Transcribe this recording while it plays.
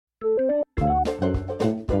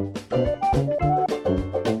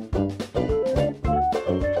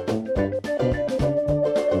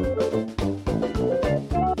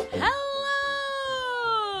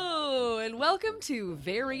to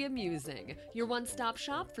Very Amusing, your one-stop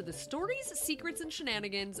shop for the stories, secrets, and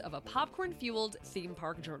shenanigans of a popcorn-fueled theme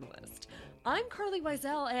park journalist. I'm Carly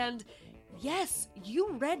Wiesel, and yes,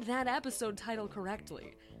 you read that episode title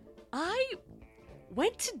correctly. I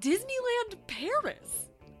went to Disneyland Paris.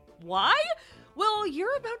 Why? Well,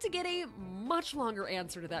 you're about to get a much longer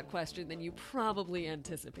answer to that question than you probably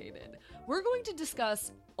anticipated. We're going to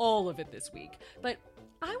discuss all of it this week, but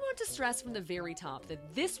I want to stress from the very top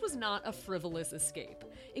that this was not a frivolous escape.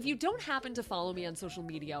 If you don't happen to follow me on social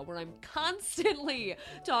media, where I'm constantly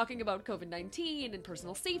talking about COVID-19 and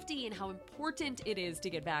personal safety and how important it is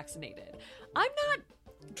to get vaccinated, I'm not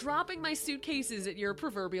dropping my suitcases at your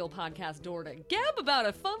proverbial podcast door to gab about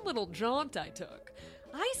a fun little jaunt I took.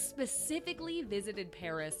 I specifically visited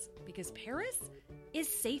Paris because Paris is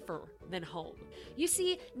safer than home. You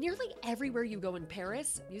see, nearly everywhere you go in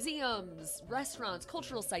Paris, museums, restaurants,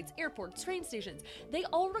 cultural sites, airports, train stations, they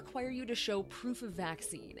all require you to show proof of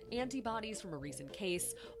vaccine, antibodies from a recent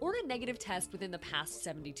case, or a negative test within the past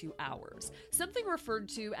 72 hours, something referred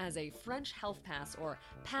to as a French health pass or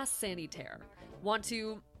pass sanitaire. Want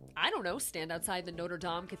to, I don't know, stand outside the Notre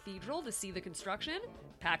Dame Cathedral to see the construction?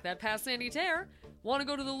 Pack that pass sanitaire. Want to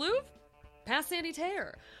go to the Louvre? Pass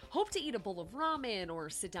sanitaire. Hope to eat a bowl of ramen or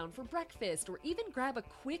sit down for breakfast or even grab a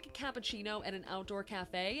quick cappuccino at an outdoor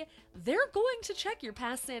cafe? They're going to check your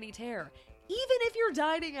pass sanitaire, even if you're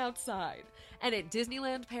dining outside. And at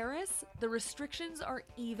Disneyland Paris, the restrictions are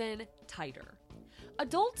even tighter.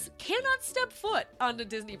 Adults cannot step foot onto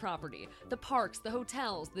Disney property, the parks, the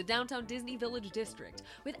hotels, the downtown Disney Village district,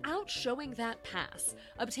 without showing that pass,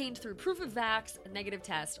 obtained through proof of vax, a negative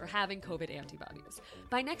test, or having COVID antibodies.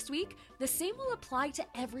 By next week, the same will apply to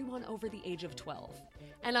everyone over the age of 12.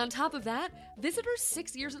 And on top of that, visitors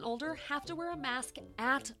 6 years and older have to wear a mask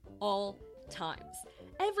at all times.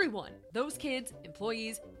 Everyone, those kids,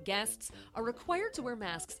 employees, guests, are required to wear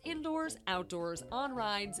masks indoors, outdoors, on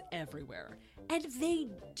rides, everywhere. And they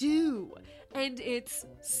do. And it's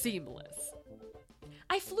seamless.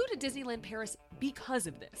 I flew to Disneyland Paris because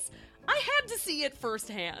of this. I had to see it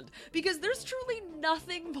firsthand, because there's truly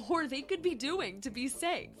nothing more they could be doing to be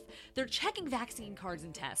safe. They're checking vaccine cards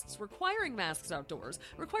and tests, requiring masks outdoors,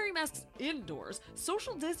 requiring masks indoors,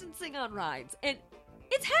 social distancing on rides, and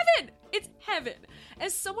it's heaven! It's heaven!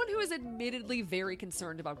 As someone who is admittedly very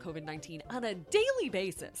concerned about COVID-19 on a daily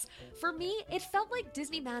basis, for me, it felt like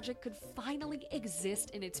Disney magic could finally exist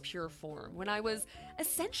in its pure form when I was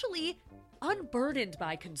essentially unburdened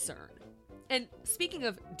by concern. And speaking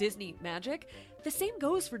of Disney magic, the same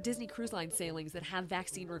goes for Disney Cruise Line sailings that have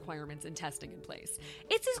vaccine requirements and testing in place.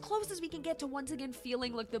 It's as close as we can get to once again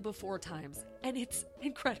feeling like the before times, and it's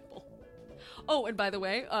incredible. Oh, and by the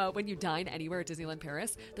way, when you dine anywhere at Disneyland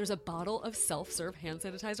Paris, there's a bottle of self-serve hand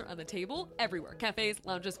sanitizer on the table everywhere. Cafes,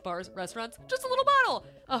 lounges, bars, restaurants, just a little bottle.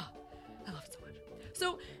 Oh, I love it so much.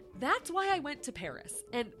 So that's why I went to Paris.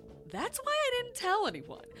 And that's why I didn't tell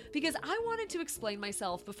anyone, because I wanted to explain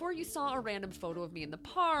myself before you saw a random photo of me in the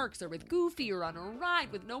parks or with Goofy or on a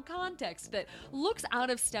ride with no context that looks out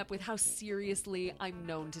of step with how seriously I'm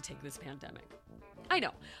known to take this pandemic. I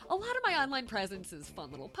know, a lot of my online presence is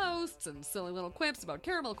fun little posts and silly little quips about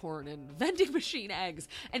caramel corn and vending machine eggs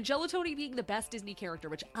and Gelatoni being the best Disney character,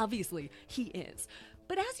 which obviously he is.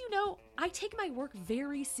 But as you know, I take my work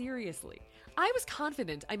very seriously. I was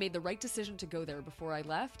confident I made the right decision to go there before I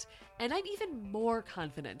left, and I'm even more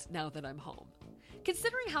confident now that I'm home.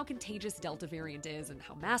 Considering how contagious Delta variant is and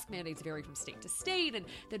how mask mandates vary from state to state and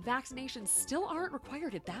that vaccinations still aren't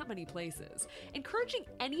required at that many places, encouraging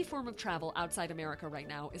any form of travel outside America right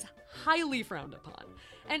now is highly frowned upon.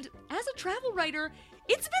 And as a travel writer,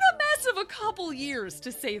 it's been a mess of a couple years,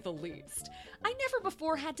 to say the least. I never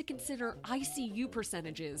before had to consider ICU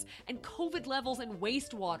percentages and COVID levels in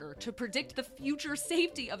wastewater to predict the future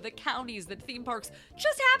safety of the counties that theme parks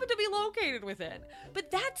just happen to be located within.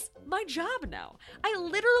 But that's my job now. I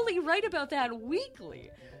literally write about that weekly.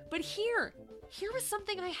 But here was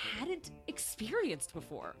something I hadn't experienced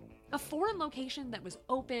before. A foreign location that was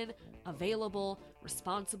open, available,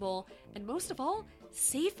 responsible, and most of all,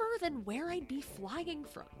 safer than where I'd be flying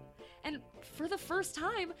from. And for the first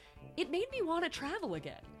time, it made me want to travel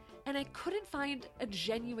again, and I couldn't find a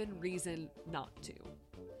genuine reason not to.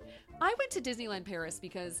 I went to Disneyland Paris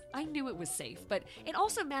because I knew it was safe, but it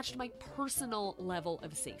also matched my personal level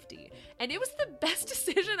of safety, and it was the best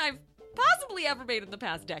decision I've possibly ever made in the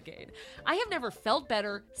past decade. I have never felt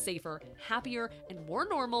better, safer, happier, and more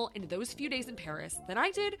normal in those few days in Paris than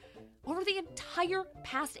I did over the entire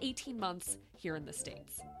past 18 months here in the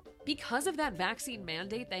States. Because of that vaccine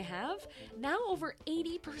mandate they have, now over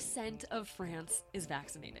 80% of France is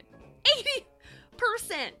vaccinated. 80!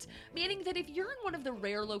 Meaning that if you're in one of the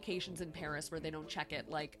rare locations in Paris where they don't check it,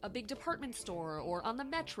 like a big department store or on the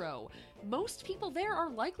metro, most people there are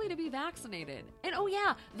likely to be vaccinated. And oh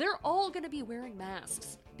yeah, they're all gonna be wearing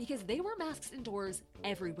masks because they wear masks indoors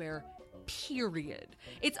everywhere. Period.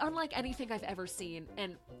 It's unlike anything I've ever seen,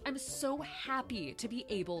 and I'm so happy to be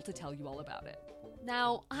able to tell you all about it.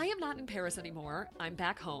 Now, I am not in Paris anymore, I'm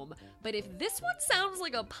back home, but if this one sounds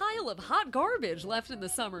like a pile of hot garbage left in the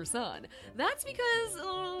summer sun, that's because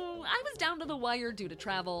I was down to the wire due to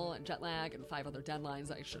travel and jet lag and 5 other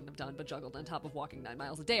deadlines I shouldn't have done but juggled on top of walking 9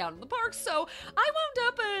 miles a day out in the park, so I wound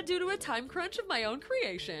up, due to a time crunch of my own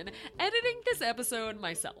creation, editing this episode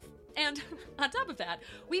myself. And on top of that,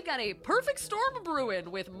 we've got a perfect storm brewing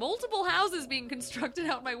with multiple houses being constructed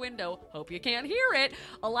out my window. Hope you can't hear it.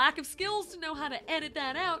 A lack of skills to know how to edit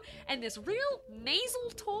that out. And this real nasal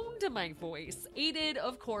tone to my voice, aided,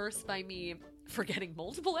 of course, by me forgetting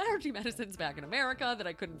multiple allergy medicines back in America that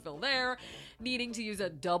I couldn't fill there, needing to use a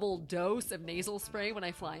double dose of nasal spray when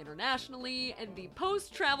I fly internationally, and the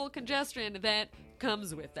post-travel congestion that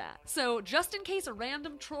comes with that. So just in case a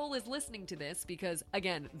random troll is listening to this, because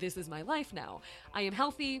again, this is my life now, I am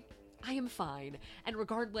healthy, I am fine, and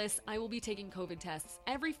regardless, I will be taking COVID tests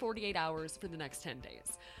every 48 hours for the next 10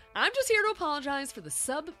 days. I'm just here to apologize for the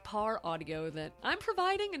subpar audio that I'm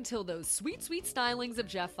providing until those sweet, sweet stylings of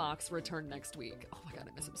Jeff Fox return next week. Oh my god,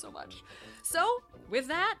 I miss him so much. So, with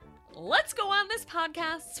that, let's go on this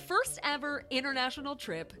podcast's first ever international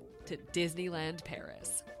trip to Disneyland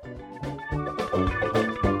Paris.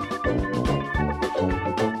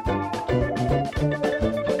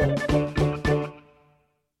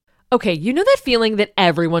 Okay, you know that feeling that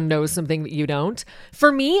everyone knows something that you don't? For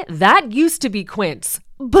me, that used to be Quince,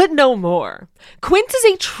 but no more. Quince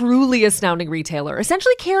is a truly astounding retailer,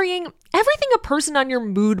 essentially carrying everything a person on your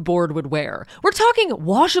mood board would wear. We're talking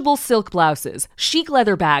washable silk blouses, chic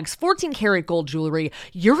leather bags, 14-karat gold jewelry,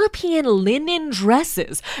 European linen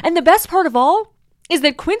dresses, and the best part of all is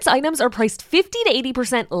that Quince items are priced 50 to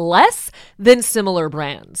 80% less than similar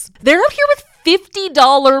brands. They're up here with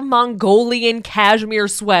 $50 Mongolian cashmere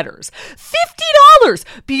sweaters. $50!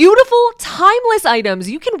 Beautiful, timeless items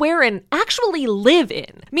you can wear and actually live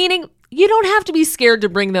in. Meaning, you don't have to be scared to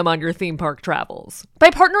bring them on your theme park travels. By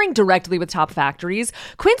partnering directly with top factories,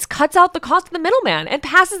 Quince cuts out the cost of the middleman and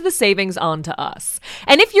passes the savings on to us.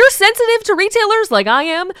 And if you're sensitive to retailers like I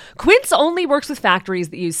am, Quince only works with factories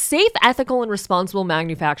that use safe, ethical, and responsible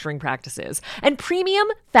manufacturing practices and premium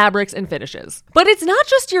fabrics and finishes. But it's not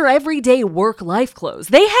just your everyday work-life clothes.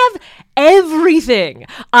 They have everything.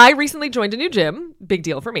 I recently joined a new gym, big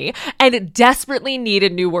deal for me, and desperately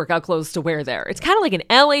needed new workout clothes to wear there. It's kind of like an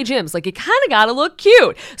LA gyms, like you kind of gotta look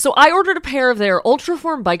cute. So I ordered a pair of their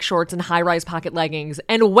Ultraform bike shorts and high-rise pocket leggings,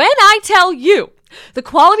 and when I tell you, the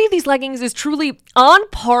quality of these leggings is truly on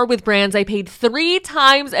par with brands I paid 3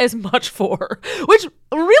 times as much for, which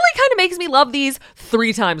really kind of makes me love these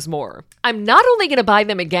 3 times more. I'm not only going to buy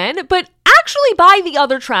them again, but actually buy the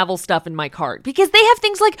other travel stuff in my cart because they have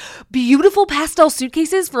things like beautiful pastel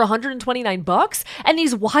suitcases for $129 and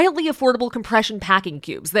these wildly affordable compression packing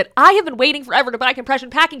cubes that I have been waiting forever to buy compression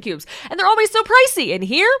packing cubes, and they're always so pricey, and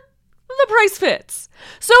here the price fits.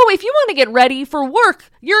 So if you want to get ready for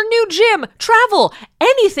work, your new gym, travel,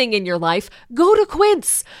 anything in your life, go to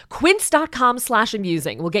Quince.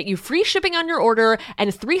 Quince.com/amusing will get you free shipping on your order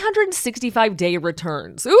and 365-day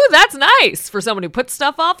returns. Ooh, that's nice for someone who puts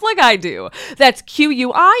stuff off like I do. That's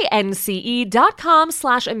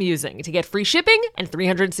QUINCE.com/amusing to get free shipping and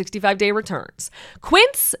 365-day returns.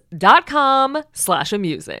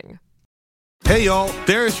 Quince.com/amusing. Hey y'all,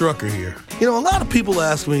 Darius Rucker here. You know, a lot of people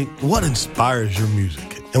ask me, what inspires your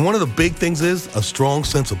music? And one of the big things is a strong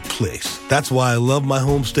sense of place. That's why I love my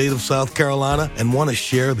home state of South Carolina and want to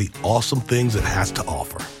share the awesome things it has to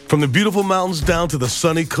offer. From the beautiful mountains down to the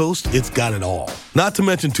sunny coast, it's got it all. Not to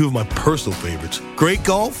mention 2 of my personal favorites, great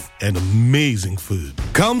golf and amazing food.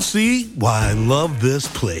 Come see why I love this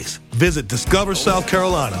place. Visit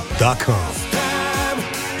discoversouthcarolina.com.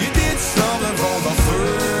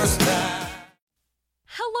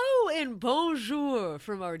 Hello and bonjour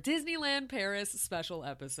from our Disneyland Paris special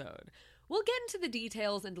episode. We'll get into the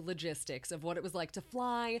details and logistics of what it was like to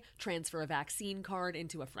fly, transfer a vaccine card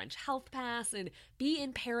into a French health pass, and be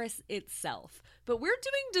in Paris itself. But we're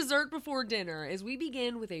doing dessert before dinner as we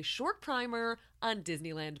begin with a short primer on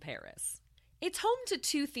Disneyland Paris. It's home to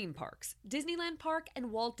two theme parks, Disneyland Park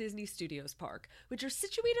and Walt Disney Studios Park, which are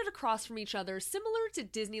situated across from each other similar to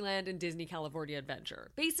Disneyland and Disney California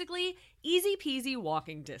Adventure. Basically, easy peasy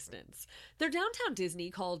walking distance. Their downtown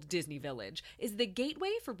Disney, called Disney Village, is the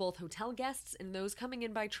gateway for both hotel guests and those coming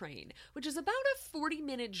in by train, which is about a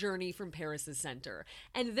 40-minute journey from Paris's center.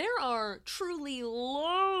 And there are truly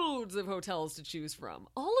loads of hotels to choose from,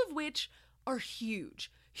 all of which are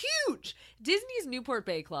huge. Huge! Disney's Newport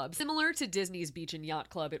Bay Club, similar to Disney's Beach and Yacht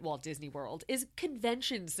Club at Walt Disney World, is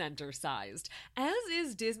convention center sized, as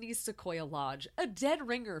is Disney's Sequoia Lodge, a dead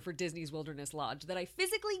ringer for Disney's Wilderness Lodge that I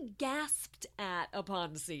physically gasped at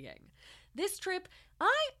upon seeing. This trip,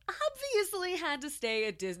 I obviously had to stay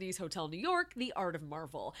at Disney's Hotel New York, The Art of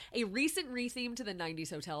Marvel, a recent retheme to the 90s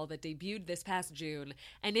hotel that debuted this past June,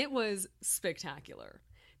 and it was spectacular.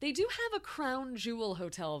 They do have a crown jewel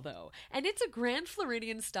hotel, though, and it's a Grand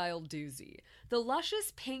Floridian-style doozy. The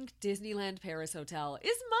luscious pink Disneyland Paris hotel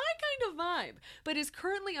is my kind of vibe, but is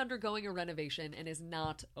currently undergoing a renovation and is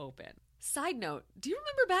not open. Side note, do you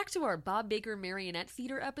remember back to our Bob Baker Marionette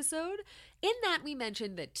Theater episode? In that, we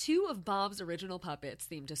mentioned that two of Bob's original puppets,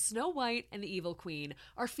 themed to Snow White and the Evil Queen,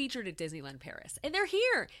 are featured at Disneyland Paris, and they're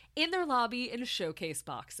here, in their lobby in showcase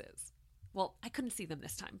boxes. Well, I couldn't see them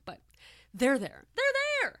this time, but they're there. They're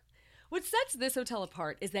there! What sets this hotel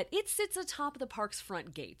apart is that it sits atop the park's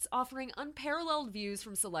front gates, offering unparalleled views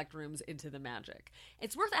from select rooms into the magic.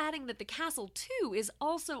 It's worth adding that the castle, too, is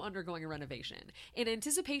also undergoing a renovation, in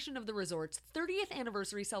anticipation of the resort's 30th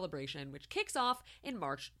anniversary celebration, which kicks off in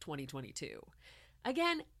March 2022.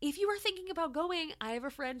 Again, if you are thinking about going, I have a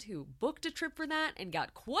friend who booked a trip for that and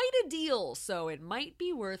got quite a deal, so it might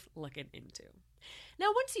be worth looking into. Now,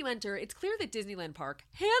 once you enter, it's clear that Disneyland Park,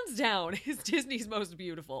 hands down, is Disney's most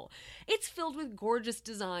beautiful. It's filled with gorgeous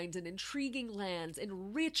designs and intriguing lands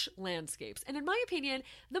and rich landscapes, and in my opinion,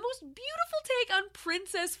 the most beautiful take on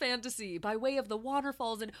princess fantasy by way of the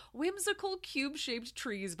waterfalls and whimsical cube-shaped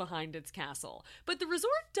trees behind its castle. But the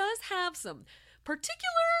resort does have some particular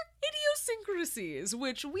idiosyncrasies,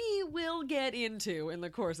 which we will get into in the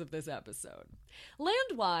course of this episode.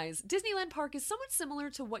 Land-wise, Disneyland Park is somewhat similar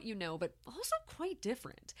to what you know, but also quite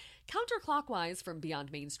different. Counterclockwise from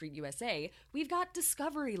Beyond Main Street USA, we've got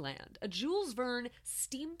Discoveryland, a Jules Verne,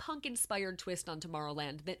 steampunk-inspired twist on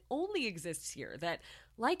Tomorrowland that only exists here, that,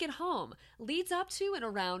 like at home, leads up to and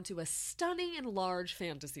around to a stunning and large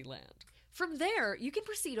fantasy land. From there, you can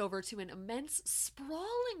proceed over to an immense,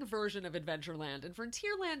 sprawling version of Adventureland and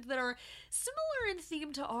Frontierland that are similar in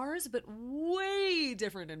theme to ours, but way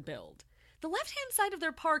different in build. The left-hand side of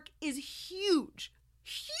their park is huge.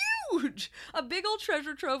 Huge! A big old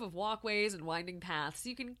treasure trove of walkways and winding paths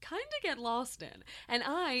you can kind of get lost in. And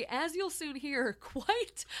I, as you'll soon hear,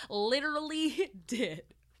 quite literally did.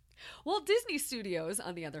 Walt Disney Studios,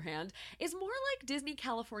 on the other hand, is more like Disney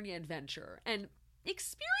California Adventure, and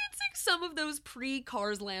experiencing some of those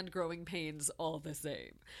pre-Cars Land growing pains all the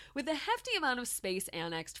same. With a hefty amount of space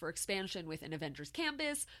annexed for expansion with an Avengers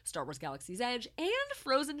Campus, Star Wars Galaxy's Edge, and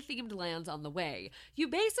Frozen-themed lands on the way, you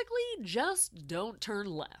basically just don't turn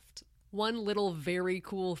left. One little very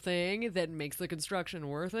cool thing that makes the construction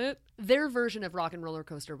worth it, their version of Rock and Roller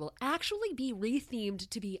Coaster will actually be rethemed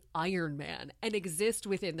to be Iron Man and exist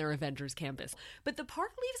within their Avengers Campus. But the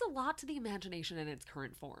park leaves a lot to the imagination in its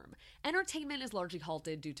current form. Entertainment is largely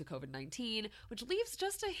halted due to COVID-19, which leaves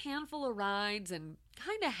just a handful of rides and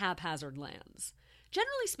kinda haphazard lands.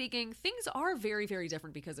 Generally speaking, things are very, very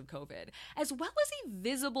different because of COVID, as well as a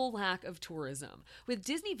visible lack of tourism, with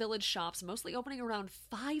Disney Village shops mostly opening around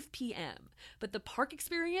 5 p.m. But the park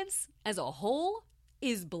experience, as a whole,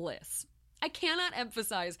 is bliss. I cannot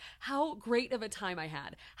emphasize how great of a time I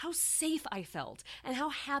had, how safe I felt, and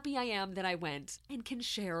how happy I am that I went and can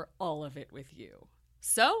share all of it with you.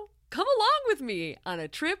 So, come along with me on a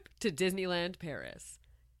trip to Disneyland Paris.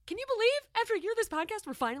 Can you believe after a year of this podcast,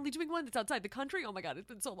 we're finally doing one that's outside the country? Oh my God, it's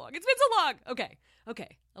been so long. It's been so long.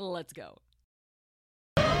 Okay, let's go.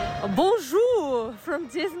 Bonjour from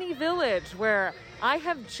Disney Village, where I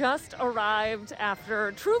have just arrived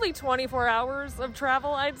after truly 24 hours of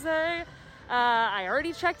travel, I'd say. I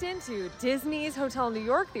already checked into Disney's Hotel New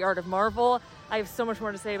York, The Art of Marvel. I have so much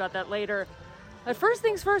more to say about that later. But first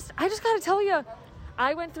things first, I just gotta tell you,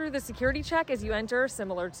 I went through the security check as you enter,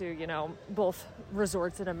 similar to, both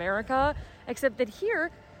resorts in America, except that here,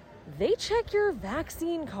 they check your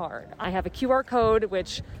vaccine card. I have a QR code,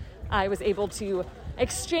 which I was able to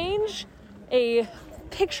exchange a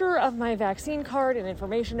picture of my vaccine card and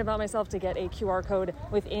information about myself to get a QR code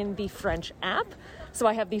within the French app. So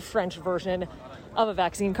I have the French version of a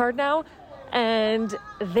vaccine card now, and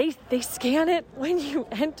they scan it when you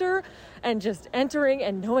enter, and just entering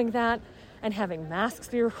and knowing that and having masks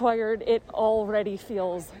be required, it already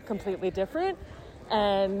feels completely different,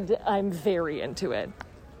 and I'm very into it.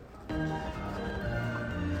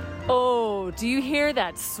 Oh, do you hear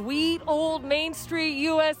that sweet old Main Street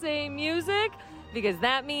USA music? Because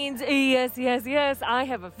that means yes, I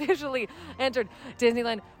have officially entered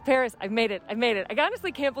Disneyland Paris. I've made it. I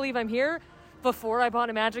honestly can't believe I'm here. Before I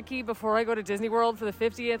bought a Magic Key, before I go to Disney World for the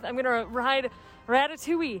 50th, I'm going to ride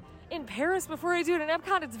Ratatouille in Paris before I do it in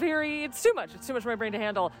Epcot. It's too much. It's too much for my brain to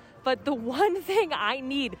handle. But the one thing I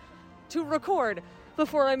need to record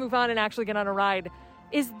before I move on and actually get on a ride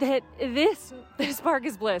is that this park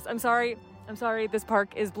is bliss. I'm sorry, this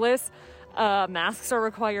park is bliss. Masks are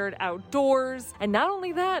required outdoors. And not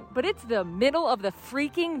only that, but it's the middle of the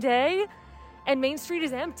freaking day and Main Street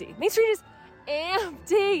is empty. Main Street is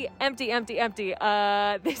empty.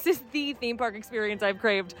 This is the theme park experience I've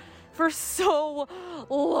craved for so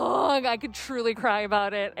long. I could truly cry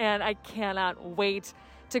about it, and I cannot wait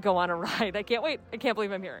to go on a ride. I can't wait. I can't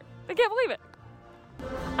believe I'm here. I can't believe it.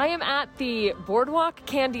 I am at the Boardwalk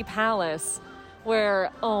Candy Palace,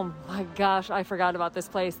 where, oh my gosh, I forgot about this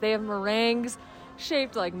place. They have meringues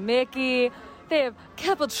shaped like Mickey. They have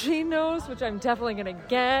cappuccinos, which I'm definitely going to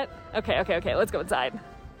get. Okay, let's go inside.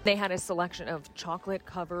 They had a selection of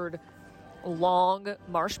chocolate-covered long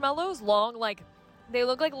marshmallows. Long, like, they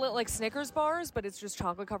look like Snickers bars, but it's just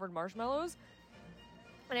chocolate-covered marshmallows.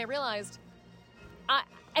 And I realized,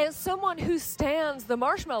 as someone who stands the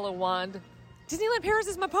marshmallow wand, Disneyland Paris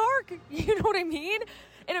is my park. You know what I mean?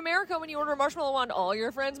 In America, when you order a marshmallow wand, all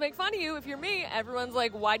your friends make fun of you. If you're me, everyone's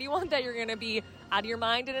like, why do you want that? You're going to be out of your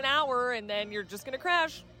mind in an hour, and then you're just going to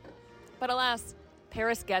crash. But alas,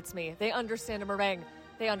 Paris gets me. They understand a meringue.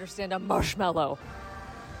 They understand a marshmallow.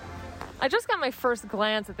 I just got my first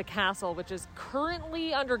glance at the castle, which is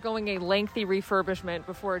currently undergoing a lengthy refurbishment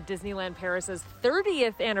before Disneyland Paris's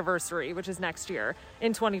 30th anniversary, which is next year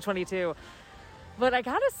in 2022. But I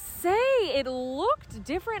gotta say, it looked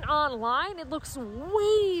different online. It looks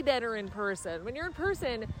way better in person. When you're in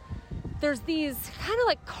person, there's these kind of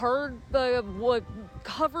like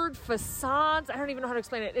covered facades. I don't even know how to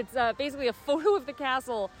explain it. It's basically a photo of the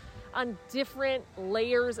castle on different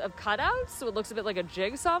layers of cutouts, so it looks a bit like a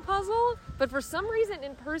jigsaw puzzle. But for some reason,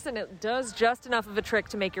 in person, it does just enough of a trick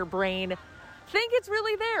to make your brain think it's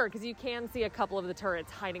really there, because you can see a couple of the turrets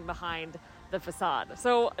hiding behind the facade.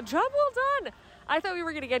 So, job well done. I thought we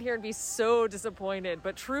were going to get here and be so disappointed,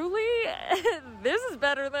 but truly, this is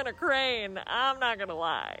better than a crane. I'm not going to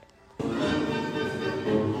lie.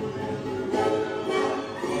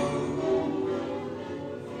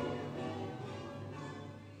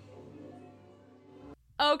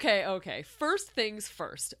 Okay. First things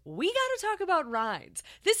first. We gotta talk about rides.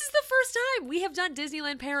 This is the first time we have done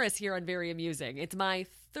Disneyland Paris here on Very Amusing. It's my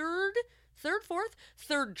third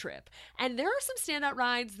trip. And there are some standout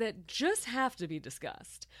rides that just have to be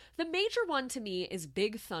discussed. The major one to me is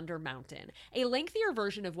Big Thunder Mountain, a lengthier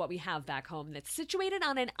version of what we have back home that's situated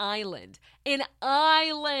on an island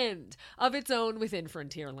of its own within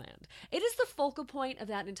Frontierland. It is the focal point of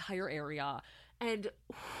that entire area. And,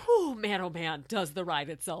 oh man, does the ride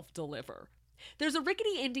itself deliver. There's a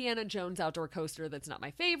rickety Indiana Jones outdoor coaster that's not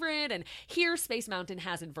my favorite, and here Space Mountain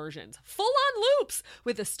has inversions, full-on loops,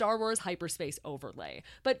 with a Star Wars hyperspace overlay.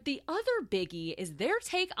 But the other biggie is their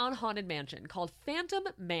take on Haunted Mansion, called Phantom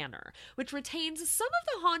Manor, which retains some of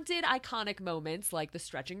the haunted iconic moments, like the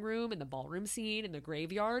stretching room and the ballroom scene in the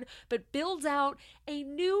graveyard, but builds out a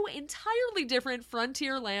new, entirely different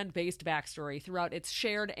Frontierland-based backstory throughout its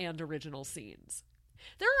shared and original scenes.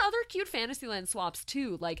 There are other cute Fantasyland swaps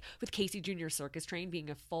too, like with Casey Jr. Circus Train being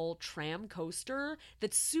a full tram coaster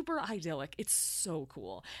that's super idyllic. It's so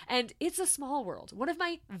cool. And It's a Small World, one of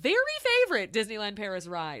my very favorite Disneyland Paris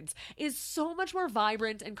rides, is so much more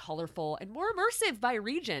vibrant and colorful and more immersive by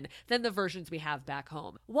region than the versions we have back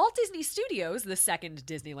home. Walt Disney Studios, the second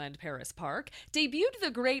Disneyland Paris park, debuted the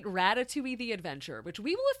great Ratatouille the Adventure, which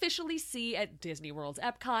we will officially see at Disney World's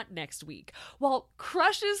Epcot next week, while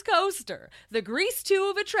Crush's Coaster, the Grease 2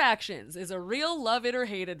 of attractions, is a real love it or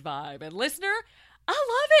hate it vibe. And listener, I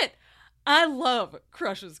love it. I love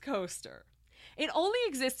Crush's Coaster. It only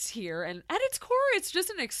exists here, and at its core, it's just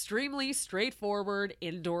an extremely straightforward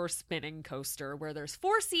indoor spinning coaster where there's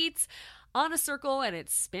 4 seats on a circle and it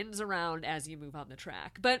spins around as you move on the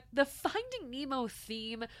track. But the Finding Nemo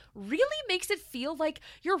theme really makes it feel like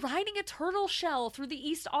you're riding a turtle shell through the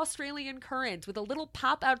East Australian current with a little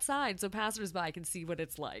pop outside so passersby can see what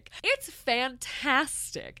it's like. It's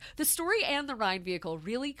fantastic. The story and the ride vehicle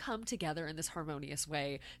really come together in this harmonious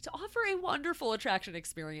way to offer a wonderful attraction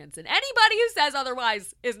experience, and anybody who says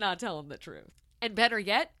otherwise is not telling the truth. And better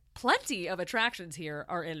yet, Plenty of attractions here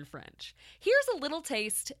are in French. Here's a little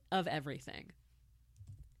taste of everything.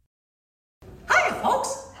 Hiya,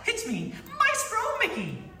 folks. It's me, Maestro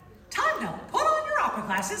Mickey. Time to put on your opera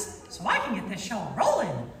glasses so I can get this show rolling.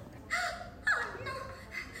 Oh non!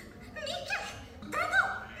 Mickey! Bruno!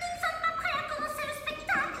 Nous ne sommes pas prêts à commencer le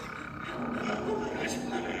spectacle!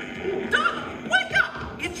 Doc, wake up!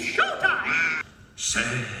 It's showtime!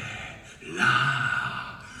 C'est la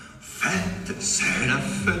fête, c'est la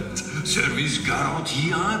fête. Service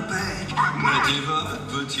garanti impec. Mettez votre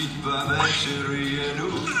petite babette, chérie, et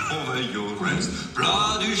nous, on veille au reste.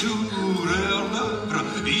 Plat du jour, heure d'œuvre.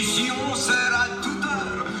 Ici, on sert à toute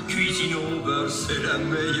heure. Cuisine au beurre, c'est la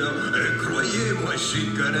meilleure. Et croyez-moi, je suis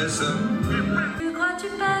connaisseur. Ne crois-tu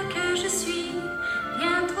pas que je suis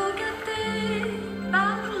bien trop gâtée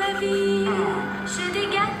par la vie? J'ai des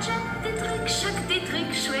gadgets, des trucs chocs, des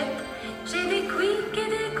trucs chouettes. J'ai des quicks et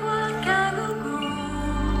des couacs à gogo.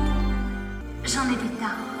 J'en ai des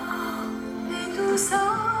tas. Et tout ça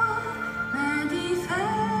m'indiffère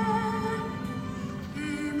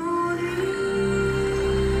et m'ennuie.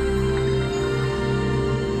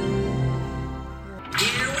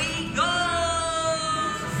 Here we go!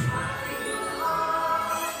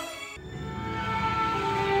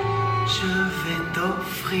 Je vais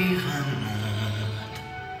t'offrir un monde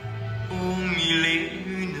aux mille et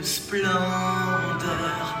une splendeurs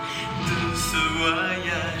de ce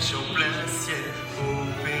voyage en plein ciel au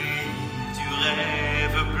pays du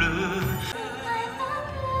rêve bleu.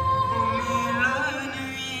 Mille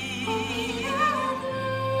nuits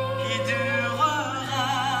qui durera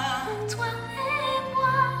Toi et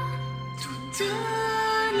moi, toute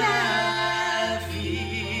la vie.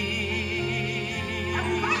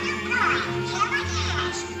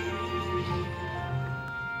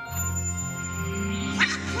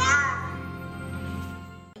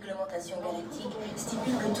 La réglementation galactique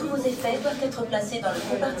stipule que tous vos effets doivent être placés dans le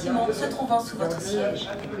compartiment se trouvant sous votre siège.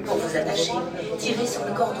 Pour vous attacher, tirez sur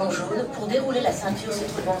le cordon jaune pour dérouler la ceinture se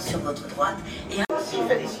trouvant sur votre droite et Si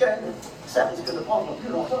Félicienne, ça risque de prendre plus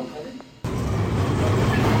longtemps pour lui.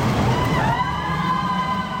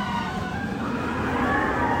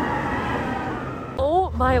 Oh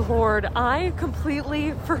my lord, I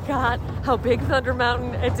completely forgot how Big Thunder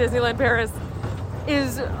Mountain at Disneyland Paris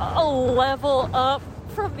is a level up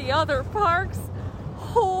from the other parks.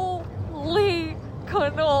 Holy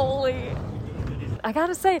cannoli. I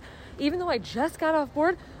gotta say, even though I just got off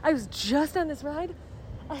board, I was just on this ride,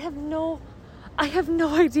 I have no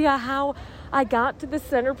idea how I got to the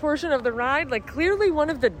center portion of the ride. Like, clearly one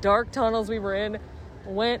of the dark tunnels we were in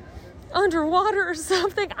went underwater or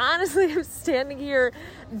something. Honestly, I'm standing here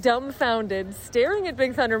dumbfounded, staring at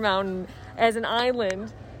Big Thunder Mountain as an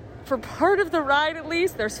island. For part of the ride, at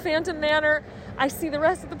least, there's Phantom Manor. I see the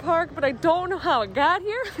rest of the park, but I don't know how it got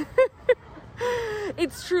here.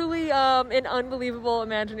 It's truly an unbelievable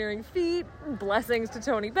Imagineering feat. Blessings to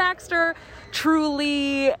Tony Baxter.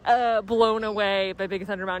 Truly blown away by Big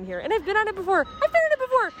Thunder Mountain here. And I've been on it before.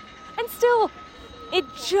 And still, it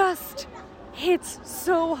just hits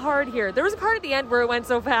so hard here. There was a part at the end where it went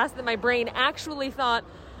so fast that my brain actually thought,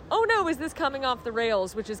 oh no, is this coming off the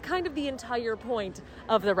rails? Which is kind of the entire point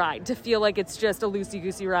of the ride, to feel like it's just a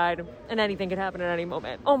loosey-goosey ride and anything could happen at any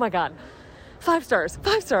moment. Oh my God. 5 stars.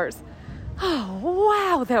 Oh,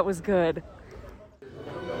 wow, that was good.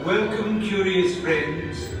 Welcome, curious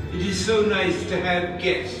friends. It is so nice to have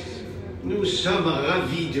guests. Nous sommes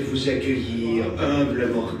ravis de vous accueillir, humble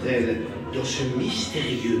mortel, dans ce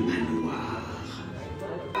mystérieux manoir.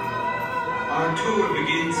 Our tour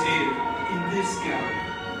begins here, in this gallery,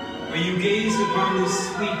 where you gaze upon the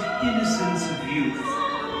sweet innocence of youth.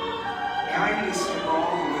 Kindly step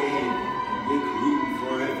all the way in and make room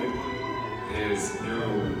for everyone. There's no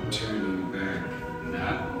turning back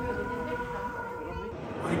now.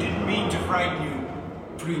 I didn't mean to frighten you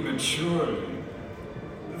prematurely.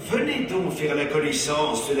 Venez donc faire la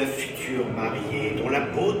connaissance de la future mariée dont la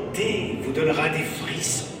beauté vous donnera des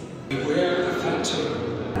frissons. Beware the phantom.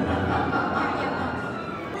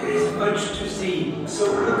 It is much to see, so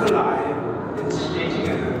look alive and stay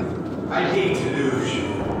together. I hate to lose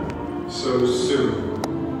you so soon.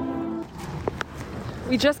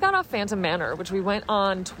 We just got off Phantom Manor, which we went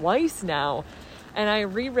on twice now, and I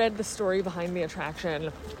reread the story behind the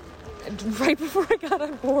attraction right before I got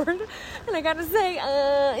on board, and I gotta say,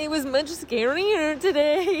 it was much scarier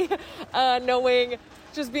today,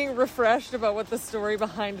 just being refreshed about what the story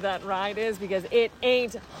behind that ride is, because it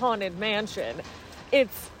ain't Haunted Mansion.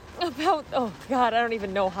 It's about, oh God, I don't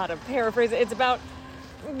even know how to paraphrase it. It's about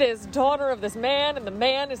this daughter of this man, and the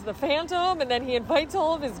man is the Phantom, and then he invites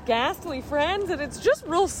all of his ghastly friends, and it's just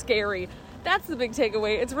real scary. That's the big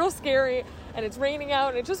takeaway. It's real scary, and it's raining out,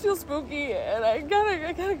 and it just feels spooky, and I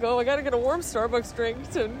gotta go. I gotta get a warm Starbucks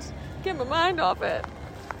drink to get my mind off it.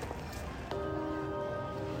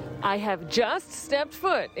 I have just stepped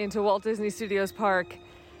foot into Walt Disney Studios Park,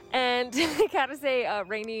 and I gotta say, a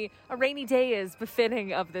rainy day is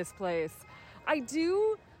befitting of this place. I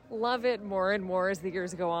do love it more and more as the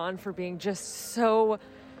years go on for being just so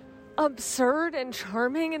absurd and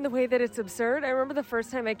charming in the way that it's absurd. I remember the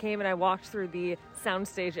first time I came and I walked through the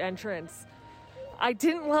soundstage entrance. I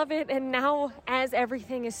didn't love it, and now as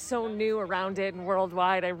everything is so new around it and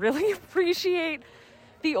worldwide, I really appreciate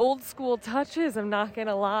the old school touches, I'm not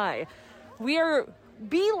gonna lie. We are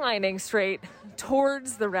beelining straight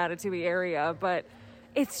towards the Ratatouille area, but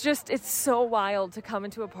it's so wild to come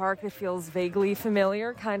into a park that feels vaguely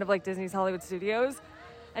familiar, kind of like Disney's Hollywood Studios,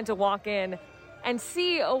 and to walk in and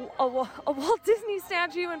see a Walt Disney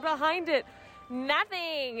statue, and behind it,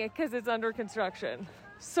 nothing, because it's under construction.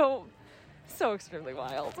 So extremely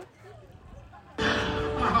wild.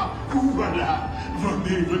 Voilà.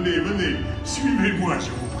 Venez. Suivez-moi, je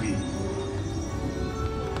vous prie.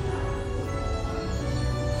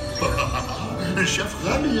 Chef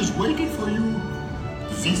Remy is waiting for you.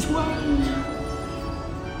 This one.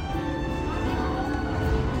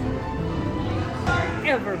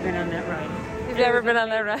 Ever been on that ride? You've never been on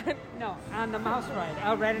that ride? No, on the mouse ride,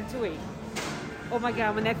 out Ratatouille. Oh my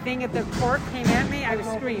God, when that thing at the court came at me, I was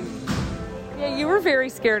screaming. Yeah, you were very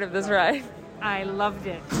scared of this ride. I loved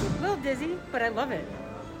it. It was a little dizzy, but I love it.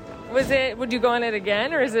 Would you go on it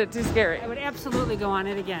again, or is it too scary? I would absolutely go on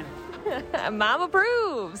it again. Mom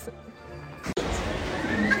approves.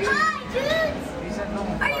 Hi, dudes!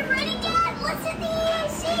 Are you ready yet? Let's hit the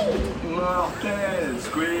EAC! Mortel,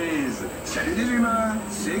 squeeze. Salut les humains,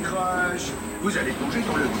 c'est Crush. Vous allez plonger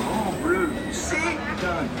dans le grand bleu. C'est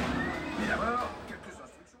dingue. Mais d'abord, quelques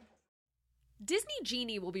instructions. Disney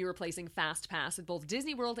Genie will be replacing Fast Pass at both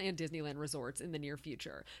Disney World and Disneyland resorts in the near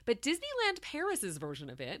future. But Disneyland Paris' version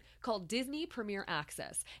of it, called Disney Premier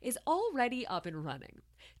Access, is already up and running.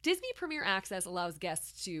 Disney Premier Access allows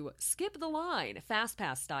guests to skip the line, Fast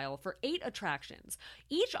Pass style, for 8 attractions,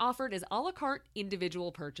 each offered as a la carte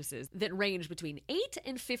individual purchases that range between 8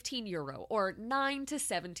 and 15 euro, or 9 to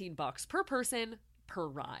 17 bucks per person per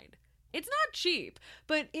ride. It's not cheap,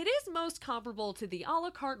 but it is most comparable to the a la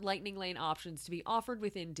carte Lightning Lane options to be offered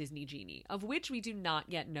within Disney Genie, of which we do not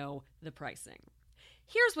yet know the pricing.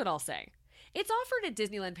 Here's what I'll say. It's offered at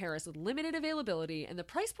Disneyland Paris with limited availability, and the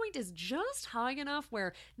price point is just high enough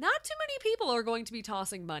where not too many people are going to be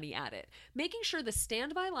tossing money at it, making sure the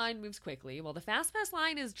standby line moves quickly while the Fast Pass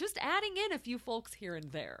line is just adding in a few folks here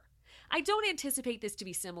and there. I don't anticipate this to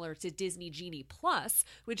be similar to Disney Genie Plus,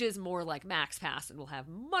 which is more like Max Pass and will have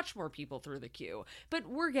much more people through the queue, but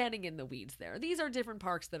we're getting in the weeds there. These are different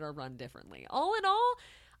parks that are run differently. All in all,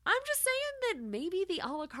 I'm just saying that maybe the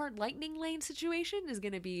a la carte Lightning Lane situation is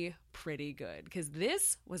going to be pretty good, because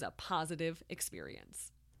this was a positive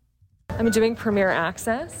experience. I'm doing Premier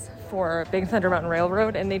Access for Big Thunder Mountain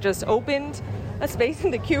Railroad, and they just opened a space in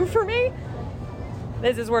the queue for me.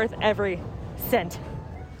 This is worth every cent.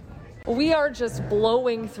 We are just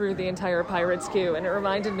blowing through the entire Pirates queue, and it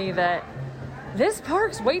reminded me that this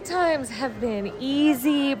park's wait times have been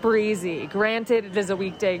easy breezy. Granted, it is a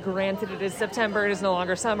weekday. Granted, it is September. It is no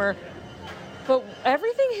longer summer. But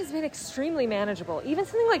everything has been extremely manageable. Even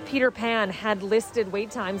something like Peter Pan had listed wait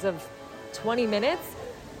times of 20 minutes.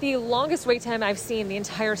 The longest wait time I've seen the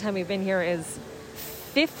entire time we've been here is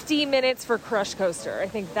 50 minutes for Crush Coaster. I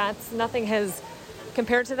think nothing has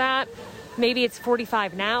compared to that. Maybe it's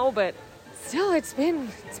 45 now, but still it's been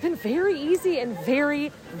very easy and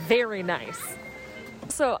very, very nice.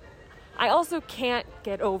 So I also can't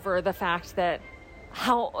get over the fact that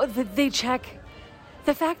they check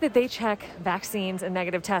vaccines and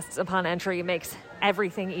negative tests upon entry makes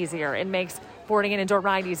everything easier. It makes boarding an indoor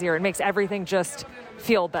ride easier. It makes everything just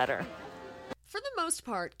feel better. For the most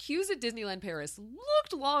part, queues at Disneyland Paris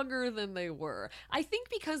looked longer than they were. I think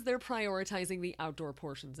because they're prioritizing the outdoor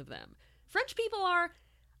portions of them. French people are, I'm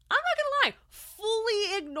not gonna lie,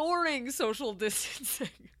 fully ignoring social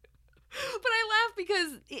distancing. But I laugh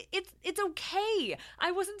because it's okay.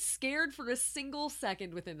 I wasn't scared for a single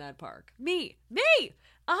second within that park. Me!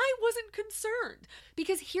 I wasn't concerned.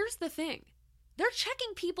 Because here's the thing. They're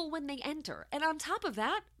checking people when they enter. And on top of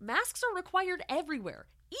that, masks are required everywhere,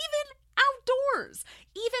 even outdoors,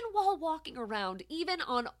 even while walking around, even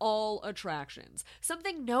on all attractions,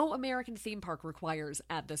 something no American theme park requires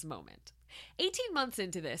at this moment. 18 months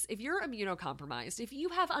into this, if you're immunocompromised, if you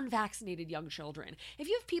have unvaccinated young children, if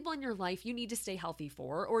you have people in your life you need to stay healthy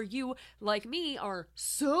for, or you, like me, are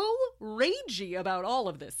so ragey about all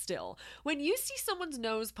of this still, when you see someone's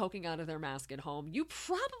nose poking out of their mask at home, you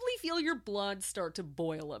probably feel your blood start to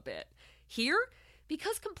boil a bit. Here,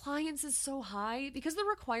 because compliance is so high, because the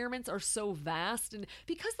requirements are so vast, and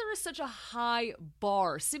because there is such a high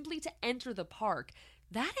bar simply to enter the park,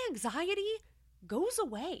 that anxiety goes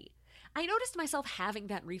away. I noticed myself having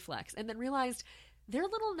that reflex and then realized their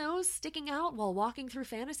little nose sticking out while walking through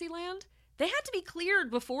Fantasyland, they had to be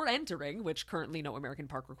cleared before entering, which currently no American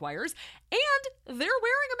park requires, and they're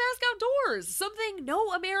wearing a mask outdoors, something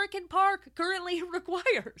no American park currently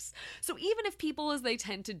requires. So even if people, as they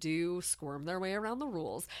tend to do, squirm their way around the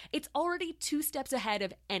rules, it's already 2 steps ahead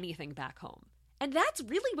of anything back home. And that's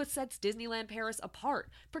really what sets Disneyland Paris apart,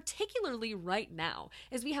 particularly right now,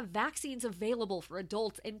 as we have vaccines available for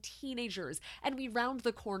adults and teenagers, and we round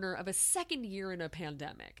the corner of a second year in a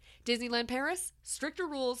pandemic. Disneyland Paris, stricter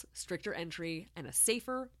rules, stricter entry, and a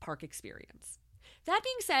safer park experience. That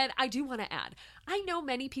being said, I do want to add, I know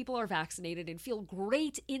many people are vaccinated and feel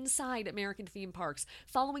great inside American theme parks,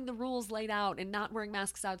 following the rules laid out and not wearing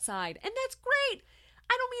masks outside, and that's great!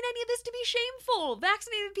 I don't mean any of this to be shameful.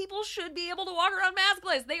 Vaccinated people should be able to walk around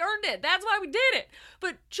maskless. They earned it. That's why we did it.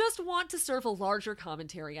 But just want to serve a larger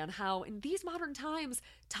commentary on how, in these modern times,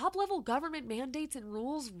 top-level government mandates and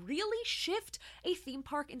rules really shift a theme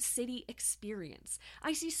park and city experience.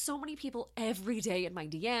 I see so many people every day in my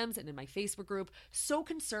DMs and in my Facebook group so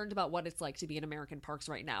concerned about what it's like to be in American parks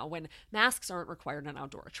right now when masks aren't required on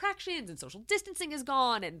outdoor attractions and social distancing is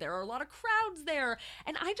gone and there are a lot of crowds there.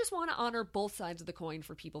 And I just want to honor both sides of the coin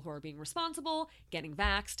for people who are being responsible, getting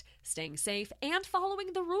vaxxed, staying safe, and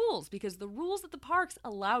following the rules, because the rules at the parks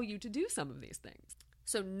allow you to do some of these things.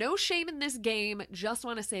 So no shame in this game, just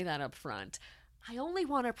want to say that up front. I only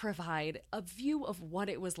want to provide a view of what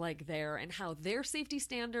it was like there and how their safety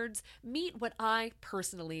standards meet what I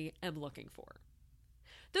personally am looking for.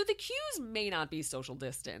 Though the queues may not be social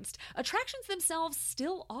distanced, attractions themselves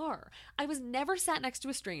still are. I was never sat next to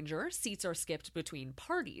a stranger, seats are skipped between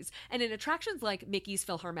parties, and in attractions like Mickey's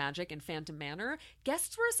PhilharMagic and Phantom Manor,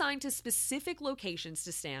 guests were assigned to specific locations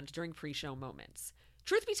to stand during pre-show moments.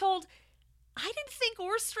 Truth be told, I didn't think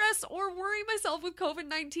or stress or worry myself with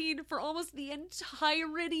COVID-19 for almost the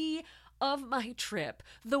entirety of my trip.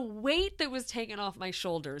 The weight that was taken off my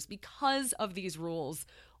shoulders because of these rules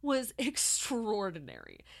was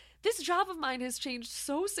extraordinary. This job of mine has changed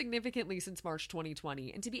so significantly since March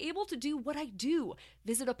 2020, and to be able to do what I do,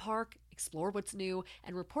 visit a park, explore what's new,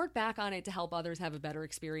 and report back on it to help others have a better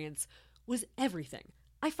experience, was everything.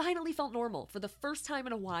 I finally felt normal for the first time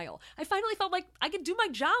in a while. I finally felt like I could do my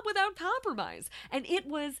job without compromise, and it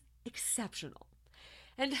was exceptional.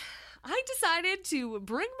 And I decided to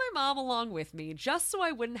bring my mom along with me just so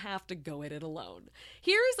I wouldn't have to go at it alone.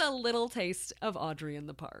 Here's a little taste of Audrey in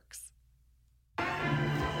the Parks.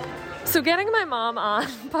 So getting my mom on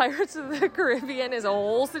Pirates of the Caribbean is a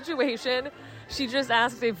whole situation. She just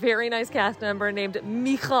asked a very nice cast member named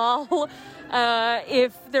Michal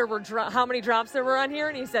if there were how many drops there were on here,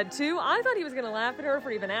 and he said 2. I thought he was going to laugh at her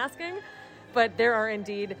for even asking, but there are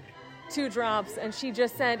indeed 2 drops, and she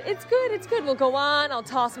just said, it's good, we'll go on, I'll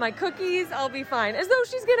toss my cookies, I'll be fine. As though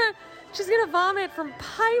she's gonna vomit from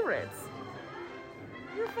Pirates.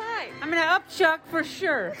 You're fine. I'm gonna upchuck for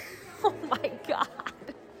sure. Oh my God.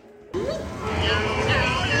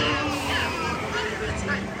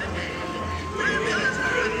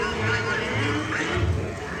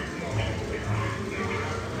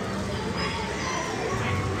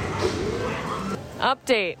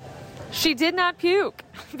 Update. She did not puke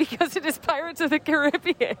because it is Pirates of the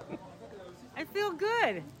Caribbean. I feel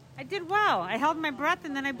good. I did well. I held my breath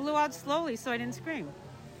and then I blew out slowly so I didn't scream.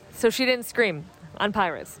 So she didn't scream on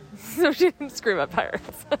Pirates. So she didn't scream at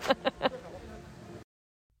Pirates.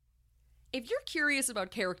 If you're curious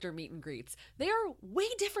about character meet and greets, they are way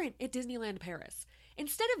different at Disneyland Paris.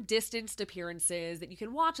 Instead of distanced appearances that you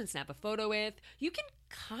can watch and snap a photo with, you can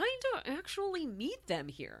kind of actually meet them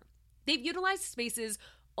here. They've utilized spaces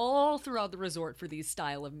all throughout the resort for these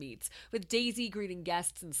style of meets, with Daisy greeting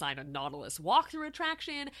guests inside a Nautilus walkthrough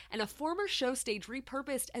attraction and a former show stage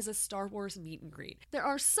repurposed as a Star Wars meet and greet. There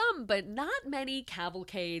are some, but not many,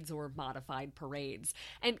 cavalcades or modified parades,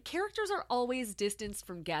 and characters are always distanced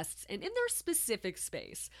from guests and in their specific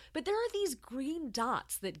space. But there are these green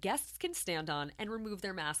dots that guests can stand on and remove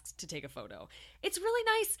their masks to take a photo. It's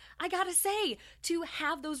really nice, I gotta say, to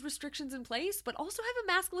have those restrictions in place, but also have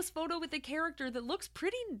a maskless photo with a character that looks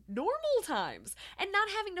pretty normal times, and not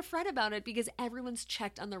having to fret about it because everyone's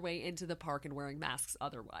checked on their way into the park and wearing masks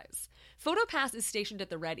otherwise. PhotoPass is stationed at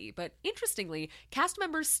the ready, but interestingly, cast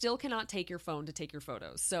members still cannot take your phone to take your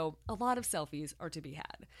photos, so a lot of selfies are to be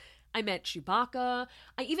had. I met Chewbacca.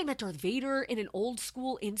 I even met Darth Vader in an old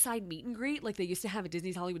school inside meet and greet like they used to have at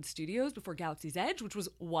Disney's Hollywood Studios before Galaxy's Edge, which was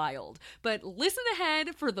wild. But listen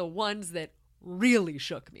ahead for the ones that really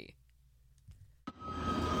shook me.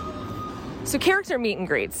 So character meet and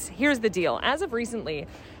greets, here's the deal. As of recently,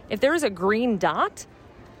 if there is a green dot,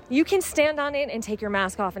 you can stand on it and take your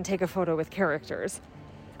mask off and take a photo with characters.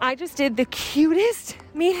 I just did the cutest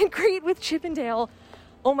meet and greet with Chip and Dale.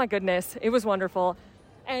 Oh my goodness, it was wonderful.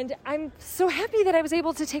 And I'm so happy that I was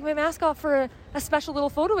able to take my mask off for a special little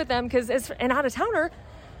photo with them, because as an out-of-towner,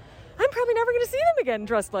 I'm probably never going to see them again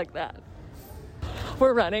dressed like that.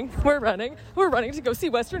 We're running to go see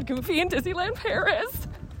Western Goofy in Disneyland Paris.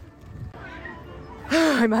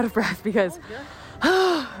 I'm out of breath because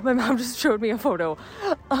my mom just showed me a photo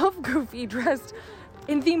of Goofy dressed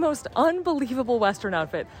in the most unbelievable Western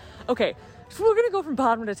outfit. Okay, so we're going to go from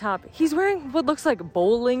bottom to top. He's wearing what looks like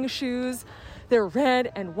bowling shoes. They're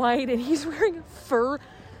red and white, and he's wearing fur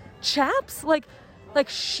chaps, like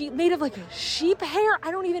sheep, made of like sheep hair. I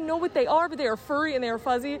don't even know what they are, but they are furry and they are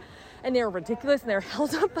fuzzy and they are ridiculous, and they're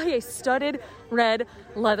held up by a studded red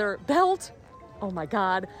leather belt. Oh my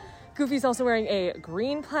God. Goofy's also wearing a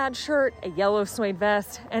green plaid shirt, a yellow suede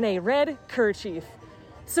vest, and a red kerchief.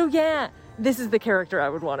 So yeah, this is the character I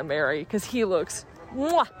would want to marry because he looks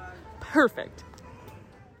perfect.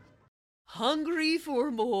 Hungry for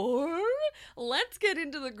more? Let's get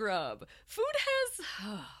into the grub. Food has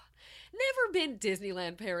never been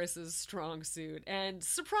Disneyland Paris's strong suit, and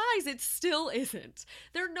surprise, it still isn't.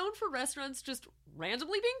 They're known for restaurants just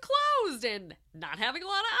randomly being closed and not having a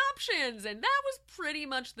lot of options, and that was pretty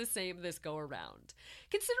much the same this go around.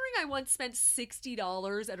 Considering I once spent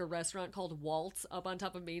 $60 at a restaurant called Waltz up on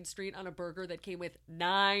top of Main Street on a burger that came with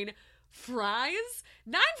 9 fries?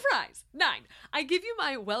 9 fries! 9! I give you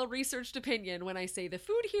my well-researched opinion when I say the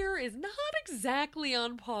food here is not exactly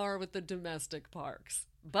on par with the domestic parks.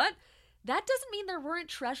 But that doesn't mean there weren't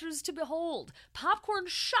treasures to behold, popcorn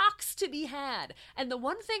shocks to be had, and the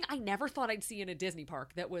one thing I never thought I'd see in a Disney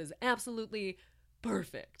park that was absolutely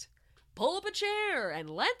perfect. Pull up a chair and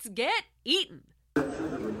let's get eatin'.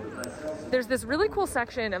 There's this really cool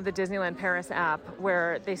section of the Disneyland Paris app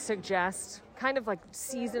where they suggest kind of like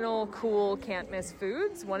seasonal, cool, can't-miss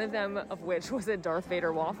foods, one of them of which was a Darth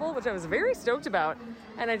Vader waffle, which I was very stoked about.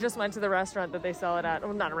 And I just went to the restaurant that they sell it at.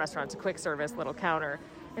 Well, not a restaurant, it's a quick service little counter.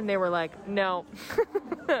 And they were like, no.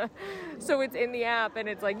 So it's in the app, and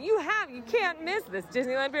it's like, you can't miss this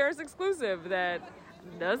Disneyland Paris exclusive that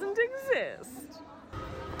doesn't exist.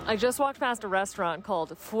 I just walked past a restaurant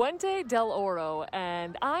called Fuente del Oro,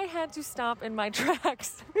 and I had to stop in my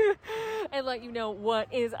tracks and let you know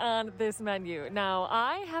what is on this menu. Now,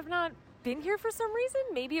 I have not been here for some reason.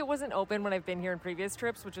 Maybe it wasn't open when I've been here in previous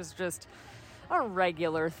trips, which is just a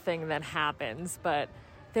regular thing that happens, but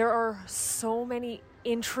there are so many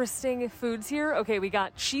interesting foods here. Okay, we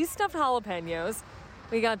got cheese stuffed jalapenos,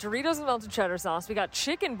 we got Doritos and melted cheddar sauce, we got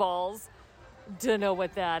chicken balls. Don't know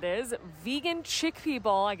what that is. Vegan chickpea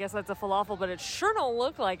ball. I guess that's a falafel, but it sure don't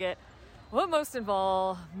look like it. What most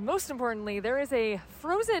importantly, there is a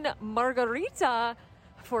frozen margarita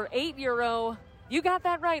for €8. You got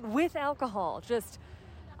that right, with alcohol.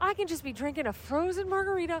 I can just be drinking a frozen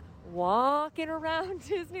margarita, walking around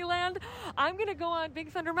Disneyland. I'm going to go on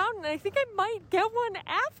Big Thunder Mountain, and I think I might get one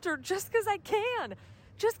after just because I can.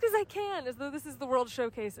 As though this is the World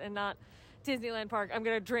Showcase and not Disneyland Park. I'm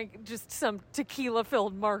going to drink just some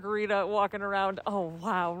tequila-filled margarita walking around. Oh,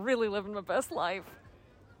 wow, really living my best life.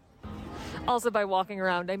 Also, by walking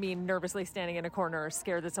around, I mean nervously standing in a corner,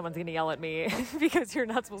 scared that someone's going to yell at me because you're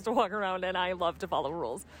not supposed to walk around, and I love to follow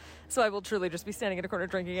rules. So I will truly just be standing in a corner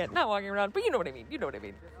drinking it, not walking around, but you know what I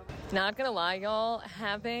mean. Not going to lie, y'all,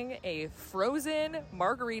 having a frozen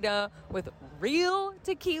margarita with real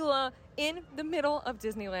tequila in the middle of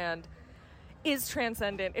Disneyland is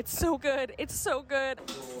transcendent. It's so good.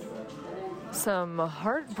 Some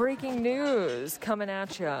heartbreaking news coming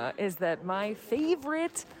at ya is that my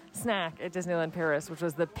favorite snack at Disneyland Paris, which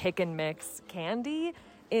was the pick and mix candy,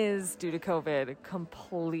 is, due to COVID,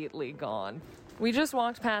 completely gone. We just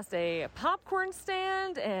walked past a popcorn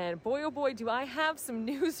stand, and boy, oh boy, do I have some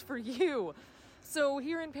news for you. So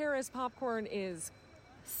here in Paris, popcorn is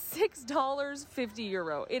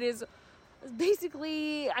 €6.50. It is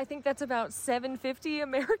basically, I think that's about $7.50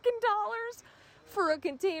 American dollars for a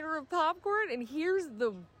container of popcorn. And here's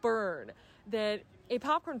the burn, that a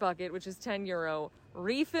popcorn bucket, which is €10,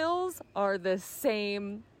 refills are the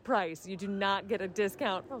same price. You do not get a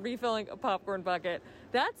discount for refilling a popcorn bucket.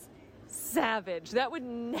 That's savage. That would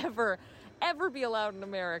never, ever be allowed in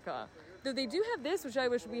America. Though they do have this, which I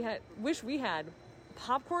wish we had,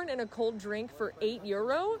 popcorn and a cold drink for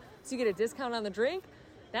 €8, so you get a discount on the drink.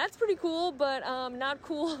 That's pretty cool, but not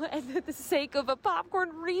cool at the sake of a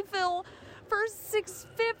popcorn refill for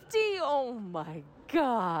 $6.50. Oh my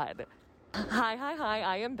God. Hi,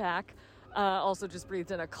 I am back. Also just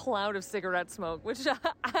breathed in a cloud of cigarette smoke, which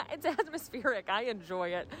it's atmospheric. I enjoy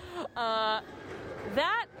it.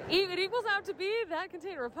 It equals out to be, that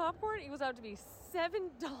container of popcorn equals out to be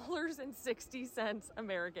 $7.60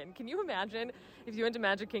 American. Can you imagine if you went to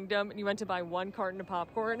Magic Kingdom and you went to buy one carton of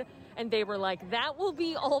popcorn and they were like, that will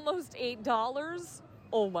be almost $8?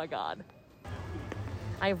 Oh my God.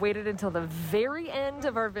 I've waited until the very end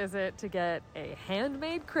of our visit to get a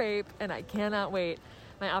handmade crepe, and I cannot wait.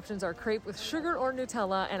 My options are crepe with sugar or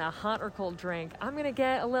Nutella and a hot or cold drink. I'm gonna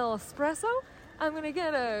get a little espresso. I'm gonna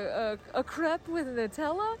get a crepe with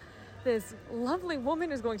Nutella. This lovely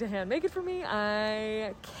woman is going to hand make it for me.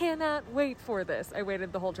 I cannot wait for this. I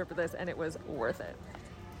waited the whole trip for this, and it was worth it.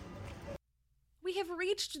 We have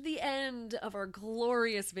reached the end of our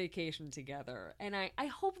glorious vacation together, and I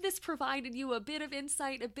hope this provided you a bit of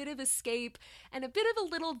insight, a bit of escape, and a bit of a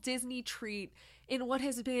little Disney treat in what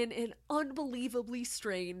has been an unbelievably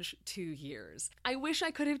strange 2 years. I wish I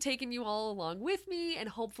could have taken you all along with me, and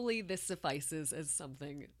hopefully this suffices as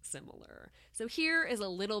something similar. So here is a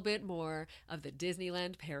little bit more of the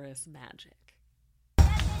Disneyland Paris magic.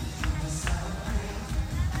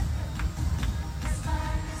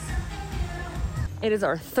 It is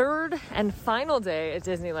our third and final day at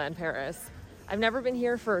Disneyland Paris. I've never been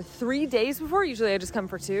here for 3 days before. Usually I just come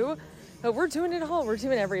for 2, but we're doing it all. We're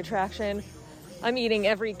doing every attraction. I'm eating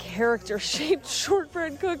every character-shaped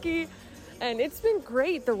shortbread cookie, and it's been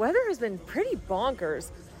great. The weather has been pretty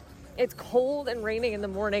bonkers. It's cold and raining in the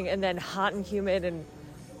morning, and then hot and humid and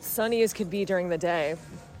sunny as could be during the day.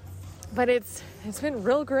 But it's been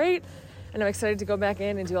real great, and I'm excited to go back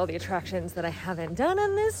in and do all the attractions that I haven't done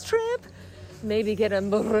on this trip. Maybe get a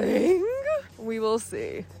meringue. We will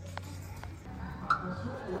see.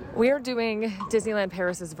 We are doing Disneyland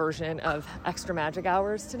Paris's version of extra magic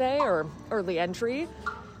hours today, or early entry,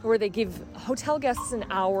 where they give hotel guests an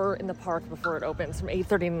hour in the park before it opens from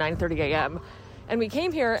 8:30 to 9:30 a.m. And we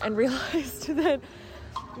came here and realized that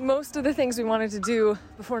most of the things we wanted to do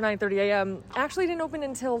before 9:30 a.m. actually didn't open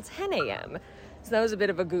until 10 a.m. So that was a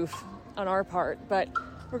bit of a goof on our part, but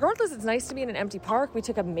regardless, it's nice to be in an empty park. We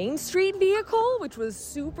took a Main Street vehicle, which was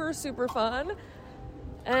super, super fun.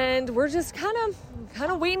 And we're just kind of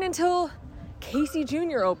waiting until Casey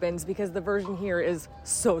Jr. opens, because the version here is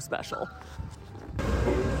so special.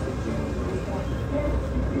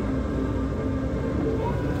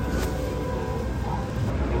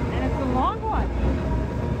 And it's a long one.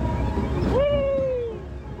 Whee!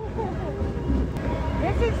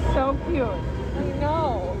 This is so cute. I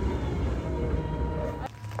know.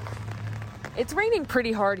 It's raining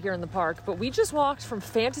pretty hard here in the park, but we just walked from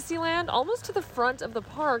Fantasyland almost to the front of the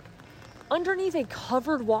park underneath a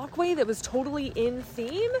covered walkway that was totally in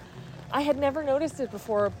theme. I had never noticed it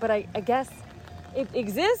before, but I guess it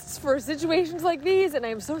exists for situations like these, and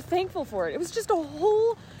I'm so thankful for it. It was just a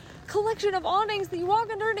whole collection of awnings that you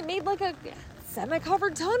walk under, and it made like a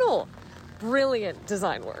semi-covered tunnel. Brilliant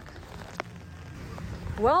design work.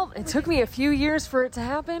 Well, it took me a few years for it to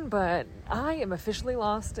happen, but I am officially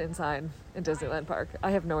lost inside in Disneyland Park.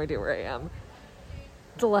 I have no idea where I am.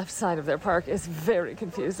 The left side of their park is very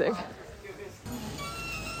confusing.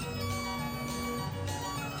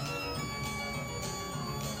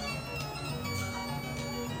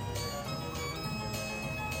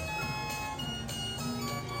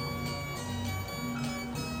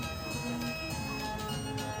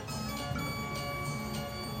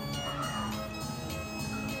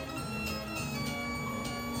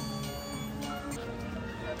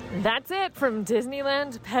 That's it from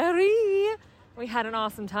Disneyland Paris. We had an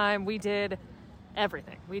awesome time. We did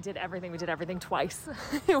everything. We did everything twice.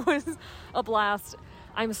 It was a blast.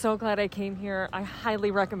 I'm so glad I came here. I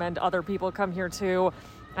highly recommend other people come here too.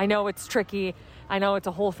 I know it's tricky. I know it's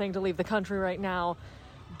a whole thing to leave the country right now,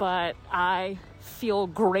 but I feel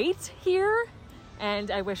great here, and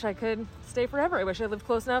I wish I could stay forever. I wish I lived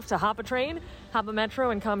close enough to hop a train, hop a metro,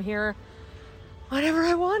 and come here whenever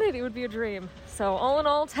I wanted. It would be a dream. So all in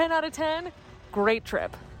all, 10 out of 10, great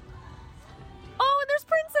trip. Oh, and there's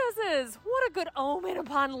princesses! What a good omen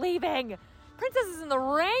upon leaving! Princesses in the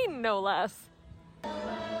rain, no less.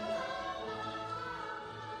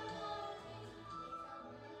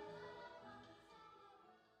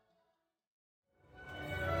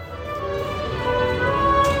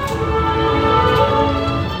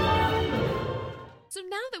 So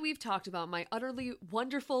now that we've talked about my utterly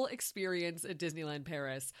wonderful experience at Disneyland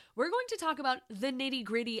Paris, we're going to talk about the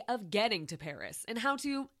nitty-gritty of getting to Paris and how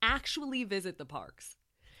to actually visit the parks.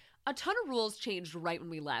 A ton of rules changed right when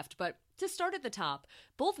we left, but to start at the top,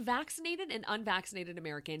 both vaccinated and unvaccinated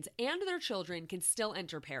Americans and their children can still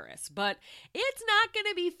enter Paris, but it's not going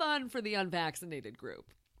to be fun for the unvaccinated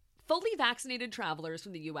group. Fully vaccinated travelers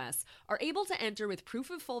from the U.S. are able to enter with proof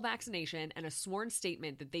of full vaccination and a sworn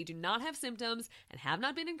statement that they do not have symptoms and have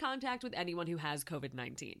not been in contact with anyone who has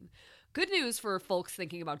COVID-19. Good news for folks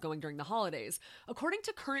thinking about going during the holidays. According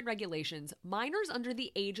to current regulations, minors under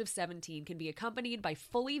the age of 17 can be accompanied by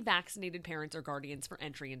fully vaccinated parents or guardians for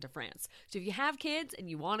entry into France. So if you have kids and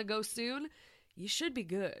you want to go soon, you should be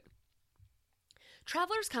good.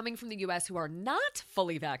 Travelers coming from the U.S. who are not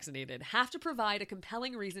fully vaccinated have to provide a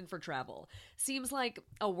compelling reason for travel. Seems like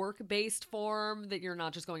a work-based form that you're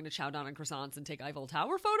not just going to chow down on croissants and take Eiffel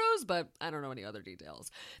Tower photos, but I don't know any other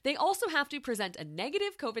details. They also have to present a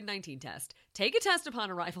negative COVID-19 test, take a test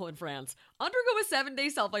upon arrival in France, undergo a 7-day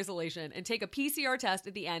self-isolation, and take a PCR test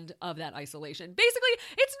at the end of that isolation. Basically,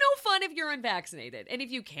 it's no fun if you're unvaccinated. And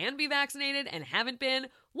if you can be vaccinated and haven't been,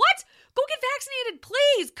 what? Go get vaccinated,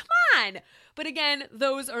 please! Come on! But again,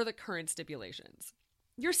 those are the current stipulations.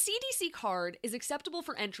 Your CDC card is acceptable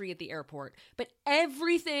for entry at the airport, but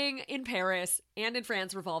everything in Paris and in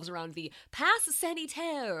France revolves around the pass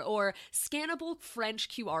sanitaire, or scannable French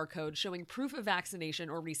QR code showing proof of vaccination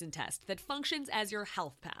or recent test that functions as your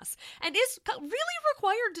health pass and is really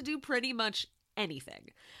required to do pretty much anything.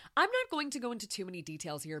 I'm not going to go into too many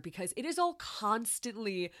details here because it is all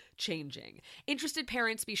constantly changing. Interested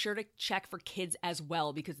parents, be sure to check for kids as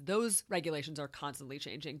well because those regulations are constantly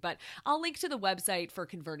changing. But I'll link to the website for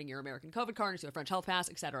converting your American COVID card into a French health pass,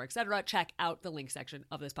 etc., etc. Check out the link section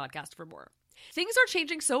of this podcast for more. Things are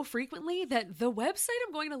changing so frequently that the website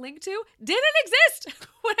I'm going to link to didn't exist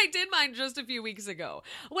when I did mine just a few weeks ago.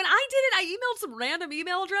 When I did it, I emailed some random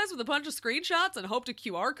email address with a bunch of screenshots and hoped a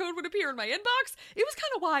QR code would appear in my inbox. It was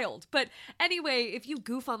kind of wild. But anyway, if you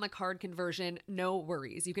goof on the card conversion, no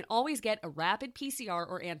worries. You can always get a rapid PCR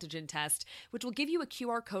or antigen test, which will give you a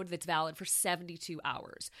QR code that's valid for 72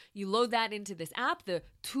 hours. You load that into this app, the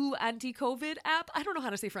Tout Anti-COVID app. I don't know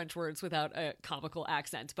how to say French words without a comical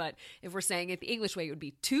accent, but if we're saying it the English way, it would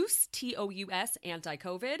be TOUS, T-O-U-S,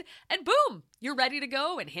 anti-COVID, and boom, you're ready to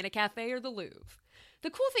go and hit a cafe or the Louvre. The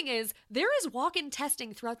cool thing is, there is walk-in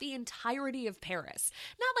testing throughout the entirety of Paris.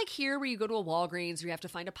 Not like here where you go to a Walgreens or you have to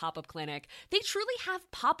find a pop-up clinic. They truly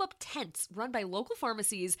have pop-up tents run by local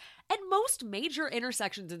pharmacies at most major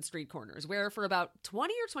intersections and street corners, where for about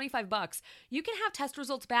 20 or 25 bucks, you can have test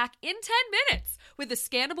results back in 10 minutes with a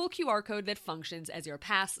scannable QR code that functions as your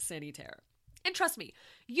pass sanitaire. And trust me,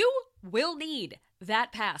 you will need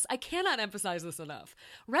that pass. I cannot emphasize this enough.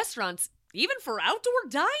 Restaurants, even for outdoor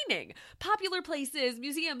dining, popular places,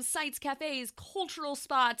 museums, sites, cafes, cultural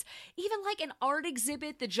spots, even like an art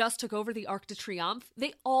exhibit that just took over the Arc de Triomphe,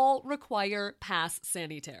 they all require pass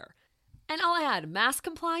sanitaire. And I'll add, mask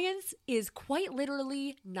compliance is quite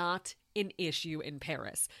literally not an issue in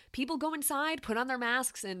Paris. People go inside, put on their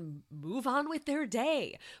masks, and move on with their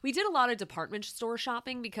day. We did a lot of department store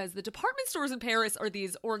shopping because the department stores in Paris are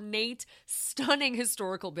these ornate, stunning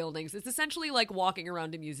historical buildings. It's essentially like walking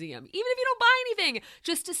around a museum, even if you don't buy anything,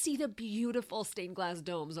 just to see the beautiful stained glass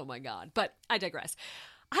domes. Oh my God. But I digress.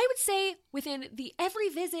 I would say within every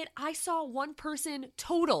visit, I saw one person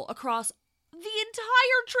total across the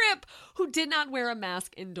entire trip who did not wear a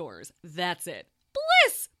mask indoors. That's it.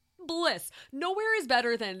 Bliss. Nowhere is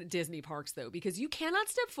better than Disney parks, though, because you cannot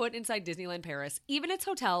step foot inside Disneyland Paris, even its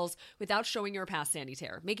hotels, without showing your pass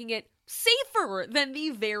sanitaire, making it safer than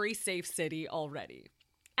the very safe city already.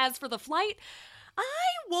 As for the flight, I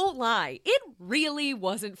won't lie, it really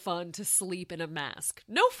wasn't fun to sleep in a mask.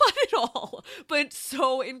 No fun at all, but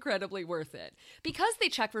so incredibly worth it. Because they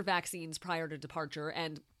check for vaccines prior to departure,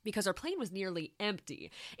 and because our plane was nearly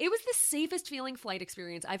empty, it was the safest feeling flight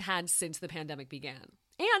experience I've had since the pandemic began.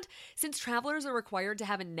 And since travelers are required to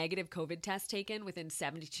have a negative COVID test taken within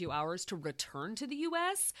 72 hours to return to the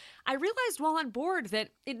US, I realized while on board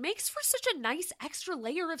that it makes for such a nice extra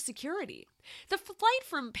layer of security. The flight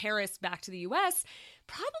from Paris back to the US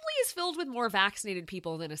probably is filled with more vaccinated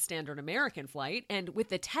people than a standard American flight, and with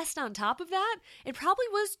the test on top of that, it probably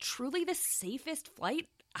was truly the safest flight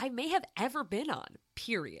I may have ever been on,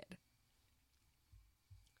 period.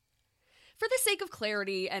 For the sake of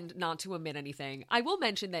clarity and not to omit anything, I will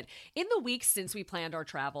mention that in the weeks since we planned our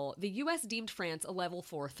travel, the US deemed France a level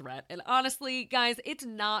 4 threat. And honestly, guys, it's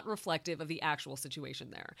not reflective of the actual situation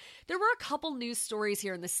there. There were a couple news stories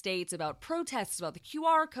here in the States about protests about the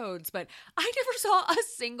QR codes, but I never saw a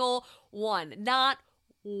single one. Not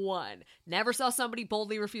one. Never saw somebody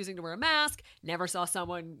boldly refusing to wear a mask. Never saw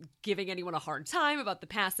someone giving anyone a hard time about the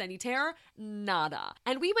pass sanitaire. Nada.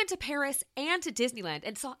 And we went to Paris and to Disneyland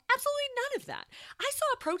and saw absolutely none of that. I saw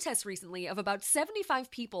a protest recently of about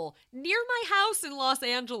 75 people near my house in Los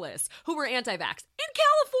Angeles who were anti-vax in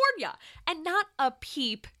California, and not a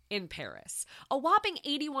peep in Paris. A whopping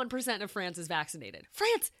 81% of France is vaccinated.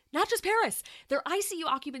 France, not just Paris. Their ICU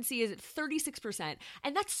occupancy is at 36%,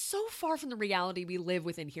 and that's so far from the reality we live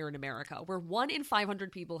within here in America, where 1 in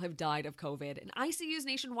 500 people have died of COVID, and ICUs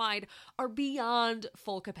nationwide are beyond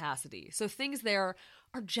full capacity. So things there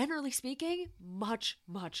are, generally speaking, much,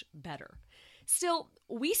 much better. Still,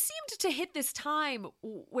 we seemed to hit this time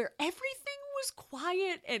where everything was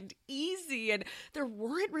quiet and easy, and there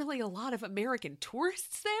weren't really a lot of American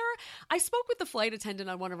tourists there. I spoke with the flight attendant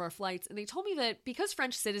on one of our flights, and they told me that because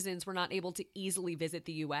French citizens were not able to easily visit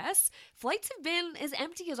the US, flights have been as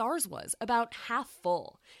empty as ours was, about half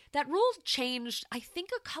full. That rule changed, I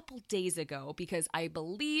think, a couple days ago, because I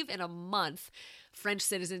believe in a month, French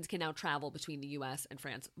citizens can now travel between the US and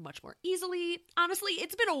France much more easily. Honestly,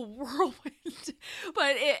 it's been a whirlwind,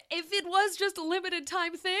 but if it was just a limited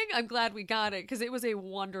time thing, I'm glad we got it, because it was a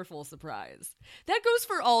wonderful surprise. That goes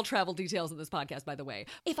for all travel details in this podcast, by the way.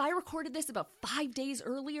 If I recorded this about 5 days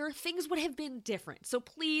earlier, things would have been different. So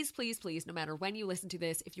please, please, please, no matter when you listen to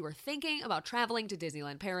this, if you are thinking about traveling to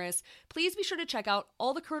Disneyland Paris, please be sure to check out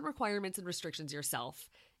all the current requirements and restrictions yourself,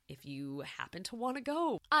 if you happen to want to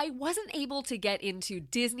go. I wasn't able to get into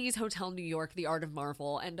Disney's Hotel New York, The Art of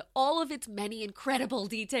Marvel, and all of its many incredible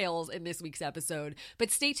details in this week's episode, but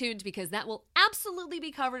stay tuned because that will absolutely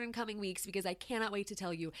be covered in coming weeks, because I cannot wait to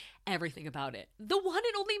tell you everything about it. The one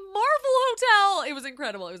and only Marvel Hotel! It was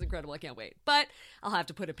incredible. It was incredible. I can't wait. But I'll have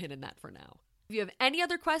to put a pin in that for now. If you have any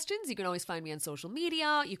other questions, you can always find me on social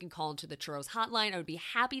media. You can call into the Churros hotline. I would be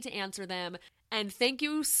happy to answer them. And thank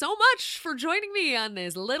you so much for joining me on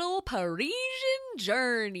this little Parisian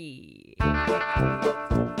journey.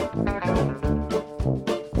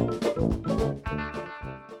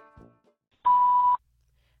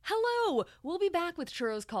 Hello! We'll be back with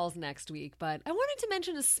Churros Calls next week, but I wanted to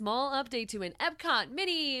mention a small update to an Epcot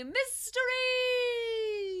mini mystery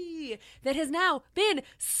that has now been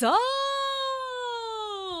solved.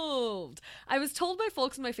 I was told by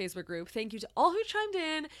folks in my Facebook group, thank you to all who chimed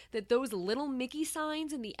in, that those little Mickey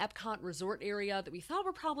signs in the Epcot resort area that we thought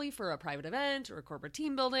were probably for a private event or a corporate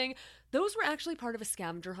team building, those were actually part of a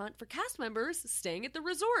scavenger hunt for cast members staying at the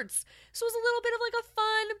resorts. So it was a little bit of like a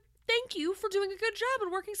fun thank you for doing a good job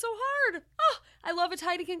and working so hard. Oh, I love a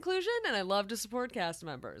tidy conclusion, and I love to support cast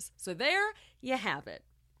members. So there you have it.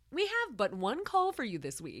 We have but one call for you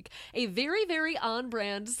this week, a very, very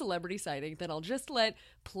on-brand celebrity sighting that I'll just let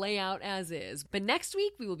play out as is. But next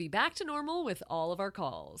week, we will be back to normal with all of our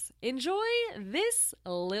calls. Enjoy this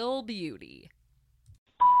lil beauty.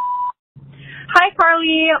 Hi,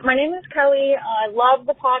 Carly. My name is Kelly. I love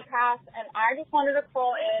the podcast, and I just wanted to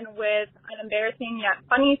call in with an embarrassing yet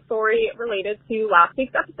funny story related to last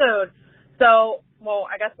week's episode. So, well,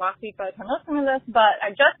 I guess last week by the time listening to this, but I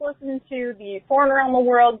just listened to the Foreign Around the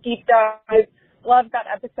World deep dive. Loved that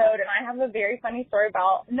episode, and I have a very funny story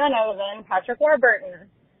about none other than Patrick Warburton.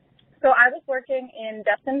 So I was working in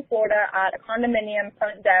Destin, Florida at a condominium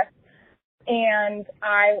front desk, and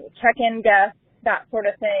I check in guests, that sort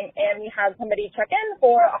of thing, and we had somebody check in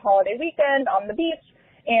for a holiday weekend on the beach,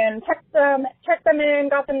 and checked them in,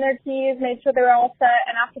 got them their keys, made sure they were all set,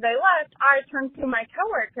 and after they left, I turned to my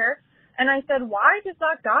coworker, and I said, why does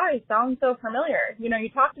that guy sound so familiar? You know, you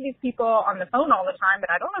talk to these people on the phone all the time, but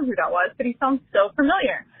I don't know who that was, but he sounds so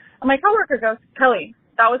familiar. And my coworker goes, Kelly,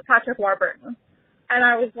 that was Patrick Warburton. And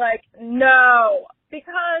I was like, no,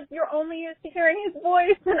 because you're only used to hearing his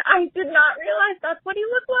voice, and I did not realize that's what he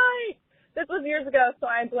looked like. This was years ago, so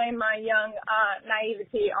I blame my young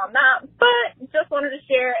naivety on that, but just wanted to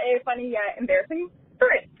share a funny yet embarrassing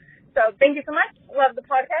story. So thank you so much. Love the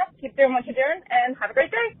podcast. Keep doing what you're doing, and have a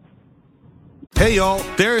great day. Hey y'all,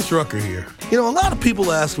 Darius Rucker here. You know, a lot of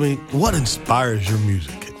people ask me, what inspires your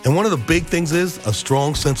music? And one of the big things is a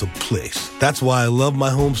strong sense of place. That's why I love my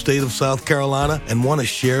home state of South Carolina and want to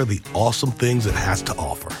share the awesome things it has to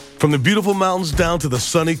offer. From the beautiful mountains down to the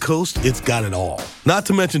sunny coast, it's got it all. Not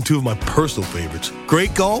to mention two of my personal favorites,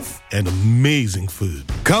 great golf and amazing food.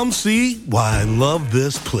 Come see why I love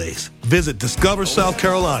this place. Visit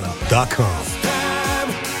discoversouthcarolina.com.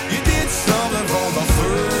 You did something for the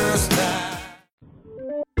first time.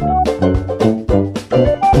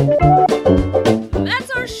 That's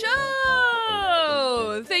our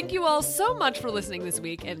show! Thank you all so much for listening this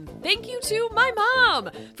week, and thank you to my mom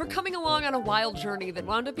for coming along on a wild journey that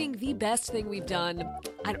wound up being the best thing we've done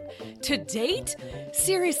to date.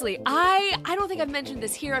 Seriously, I don't think I've mentioned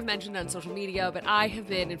this here. I've mentioned it on social media, but I have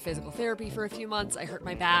been in physical therapy for a few months. I hurt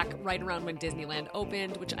my back right around when Disneyland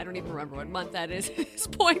opened, which I don't even remember what month that is at this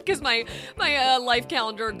point because my life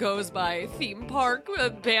calendar goes by theme park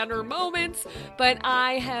banner moments. But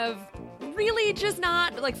I have really just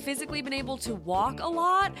not physically been able to walk a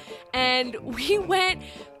lot, and we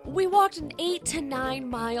walked 8 to 9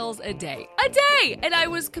 miles a day, and I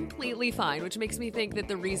was completely fine, which makes me think that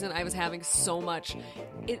the reason I was having so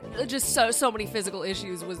many physical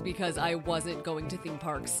issues was because I wasn't going to theme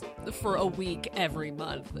parks for a week every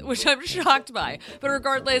month, which I'm shocked by. But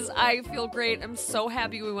regardless, I feel great. I'm so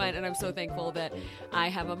happy we went, and I'm so thankful that I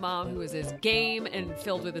have a mom who is as game and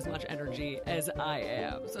filled with as much energy as I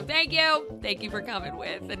am. So thank you for coming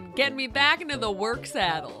with and getting me back into the work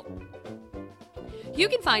saddle. You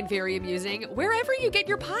can find Very Amusing wherever you get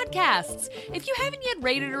your podcasts. If you haven't yet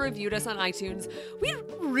rated or reviewed us on iTunes, we'd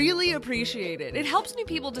really appreciate it. It helps new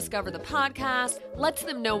people discover the podcast, lets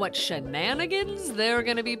them know what shenanigans they're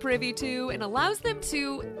going to be privy to, and allows them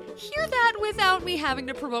to hear that without me having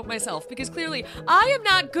to promote myself, because clearly I am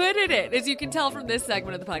not good at it, as you can tell from this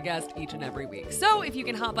segment of the podcast each and every week. So if you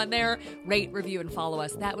can hop on there, rate, review, and follow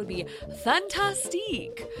us, that would be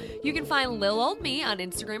fantastique. You can find Lil Old Me on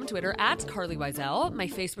Instagram and Twitter at Carly Wiesel. My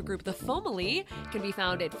Facebook group, The Fomily, can be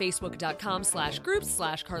found at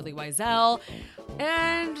facebook.com/groups/Carly Wiesel.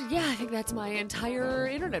 And yeah, I think that's my entire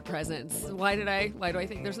internet presence. Why do I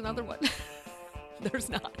think there's another one? There's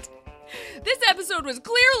not. This episode was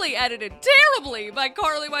clearly edited terribly by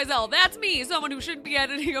Carly Wiesel. That's me, someone who shouldn't be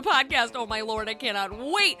editing a podcast. Oh my lord, I cannot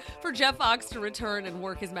wait for Jeff Fox to return and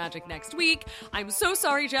work his magic next week. I'm so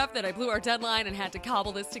sorry, Jeff, that I blew our deadline and had to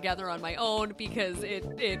cobble this together on my own, because it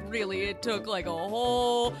took like a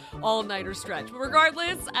whole all-nighter stretch. But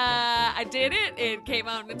regardless, I did it. It came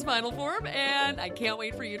out in its final form, and I can't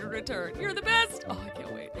wait for you to return. You're the best. Oh, I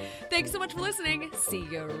can't wait. Thanks so much for listening. See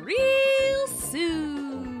you real soon.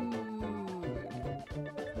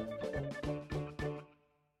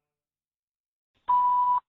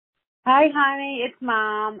 Hi, honey. It's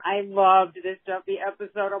Mom. I loved this Duffy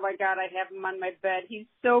episode. Oh, my God. I have him on my bed. He's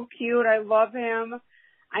so cute. I love him.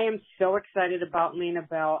 I am so excited about Lena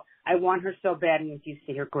Bell. I want her so bad, and if you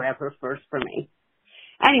see her, grab her first for me.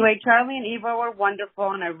 Anyway, Charlie and Eva were wonderful,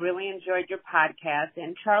 and I really enjoyed your podcast.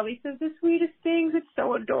 And Charlie says the sweetest things. It's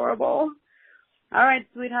so adorable. All right,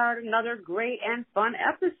 sweetheart, another great and fun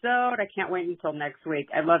episode. I can't wait until next week.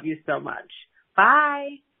 I love you so much.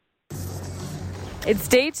 Bye. It's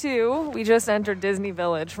day 2. We just entered Disney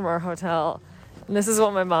Village from our hotel. And this is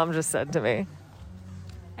what my mom just said to me.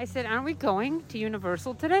 I said, aren't we going to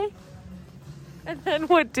Universal today? And then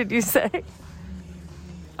what did you say?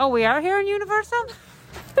 Oh, we are here in Universal?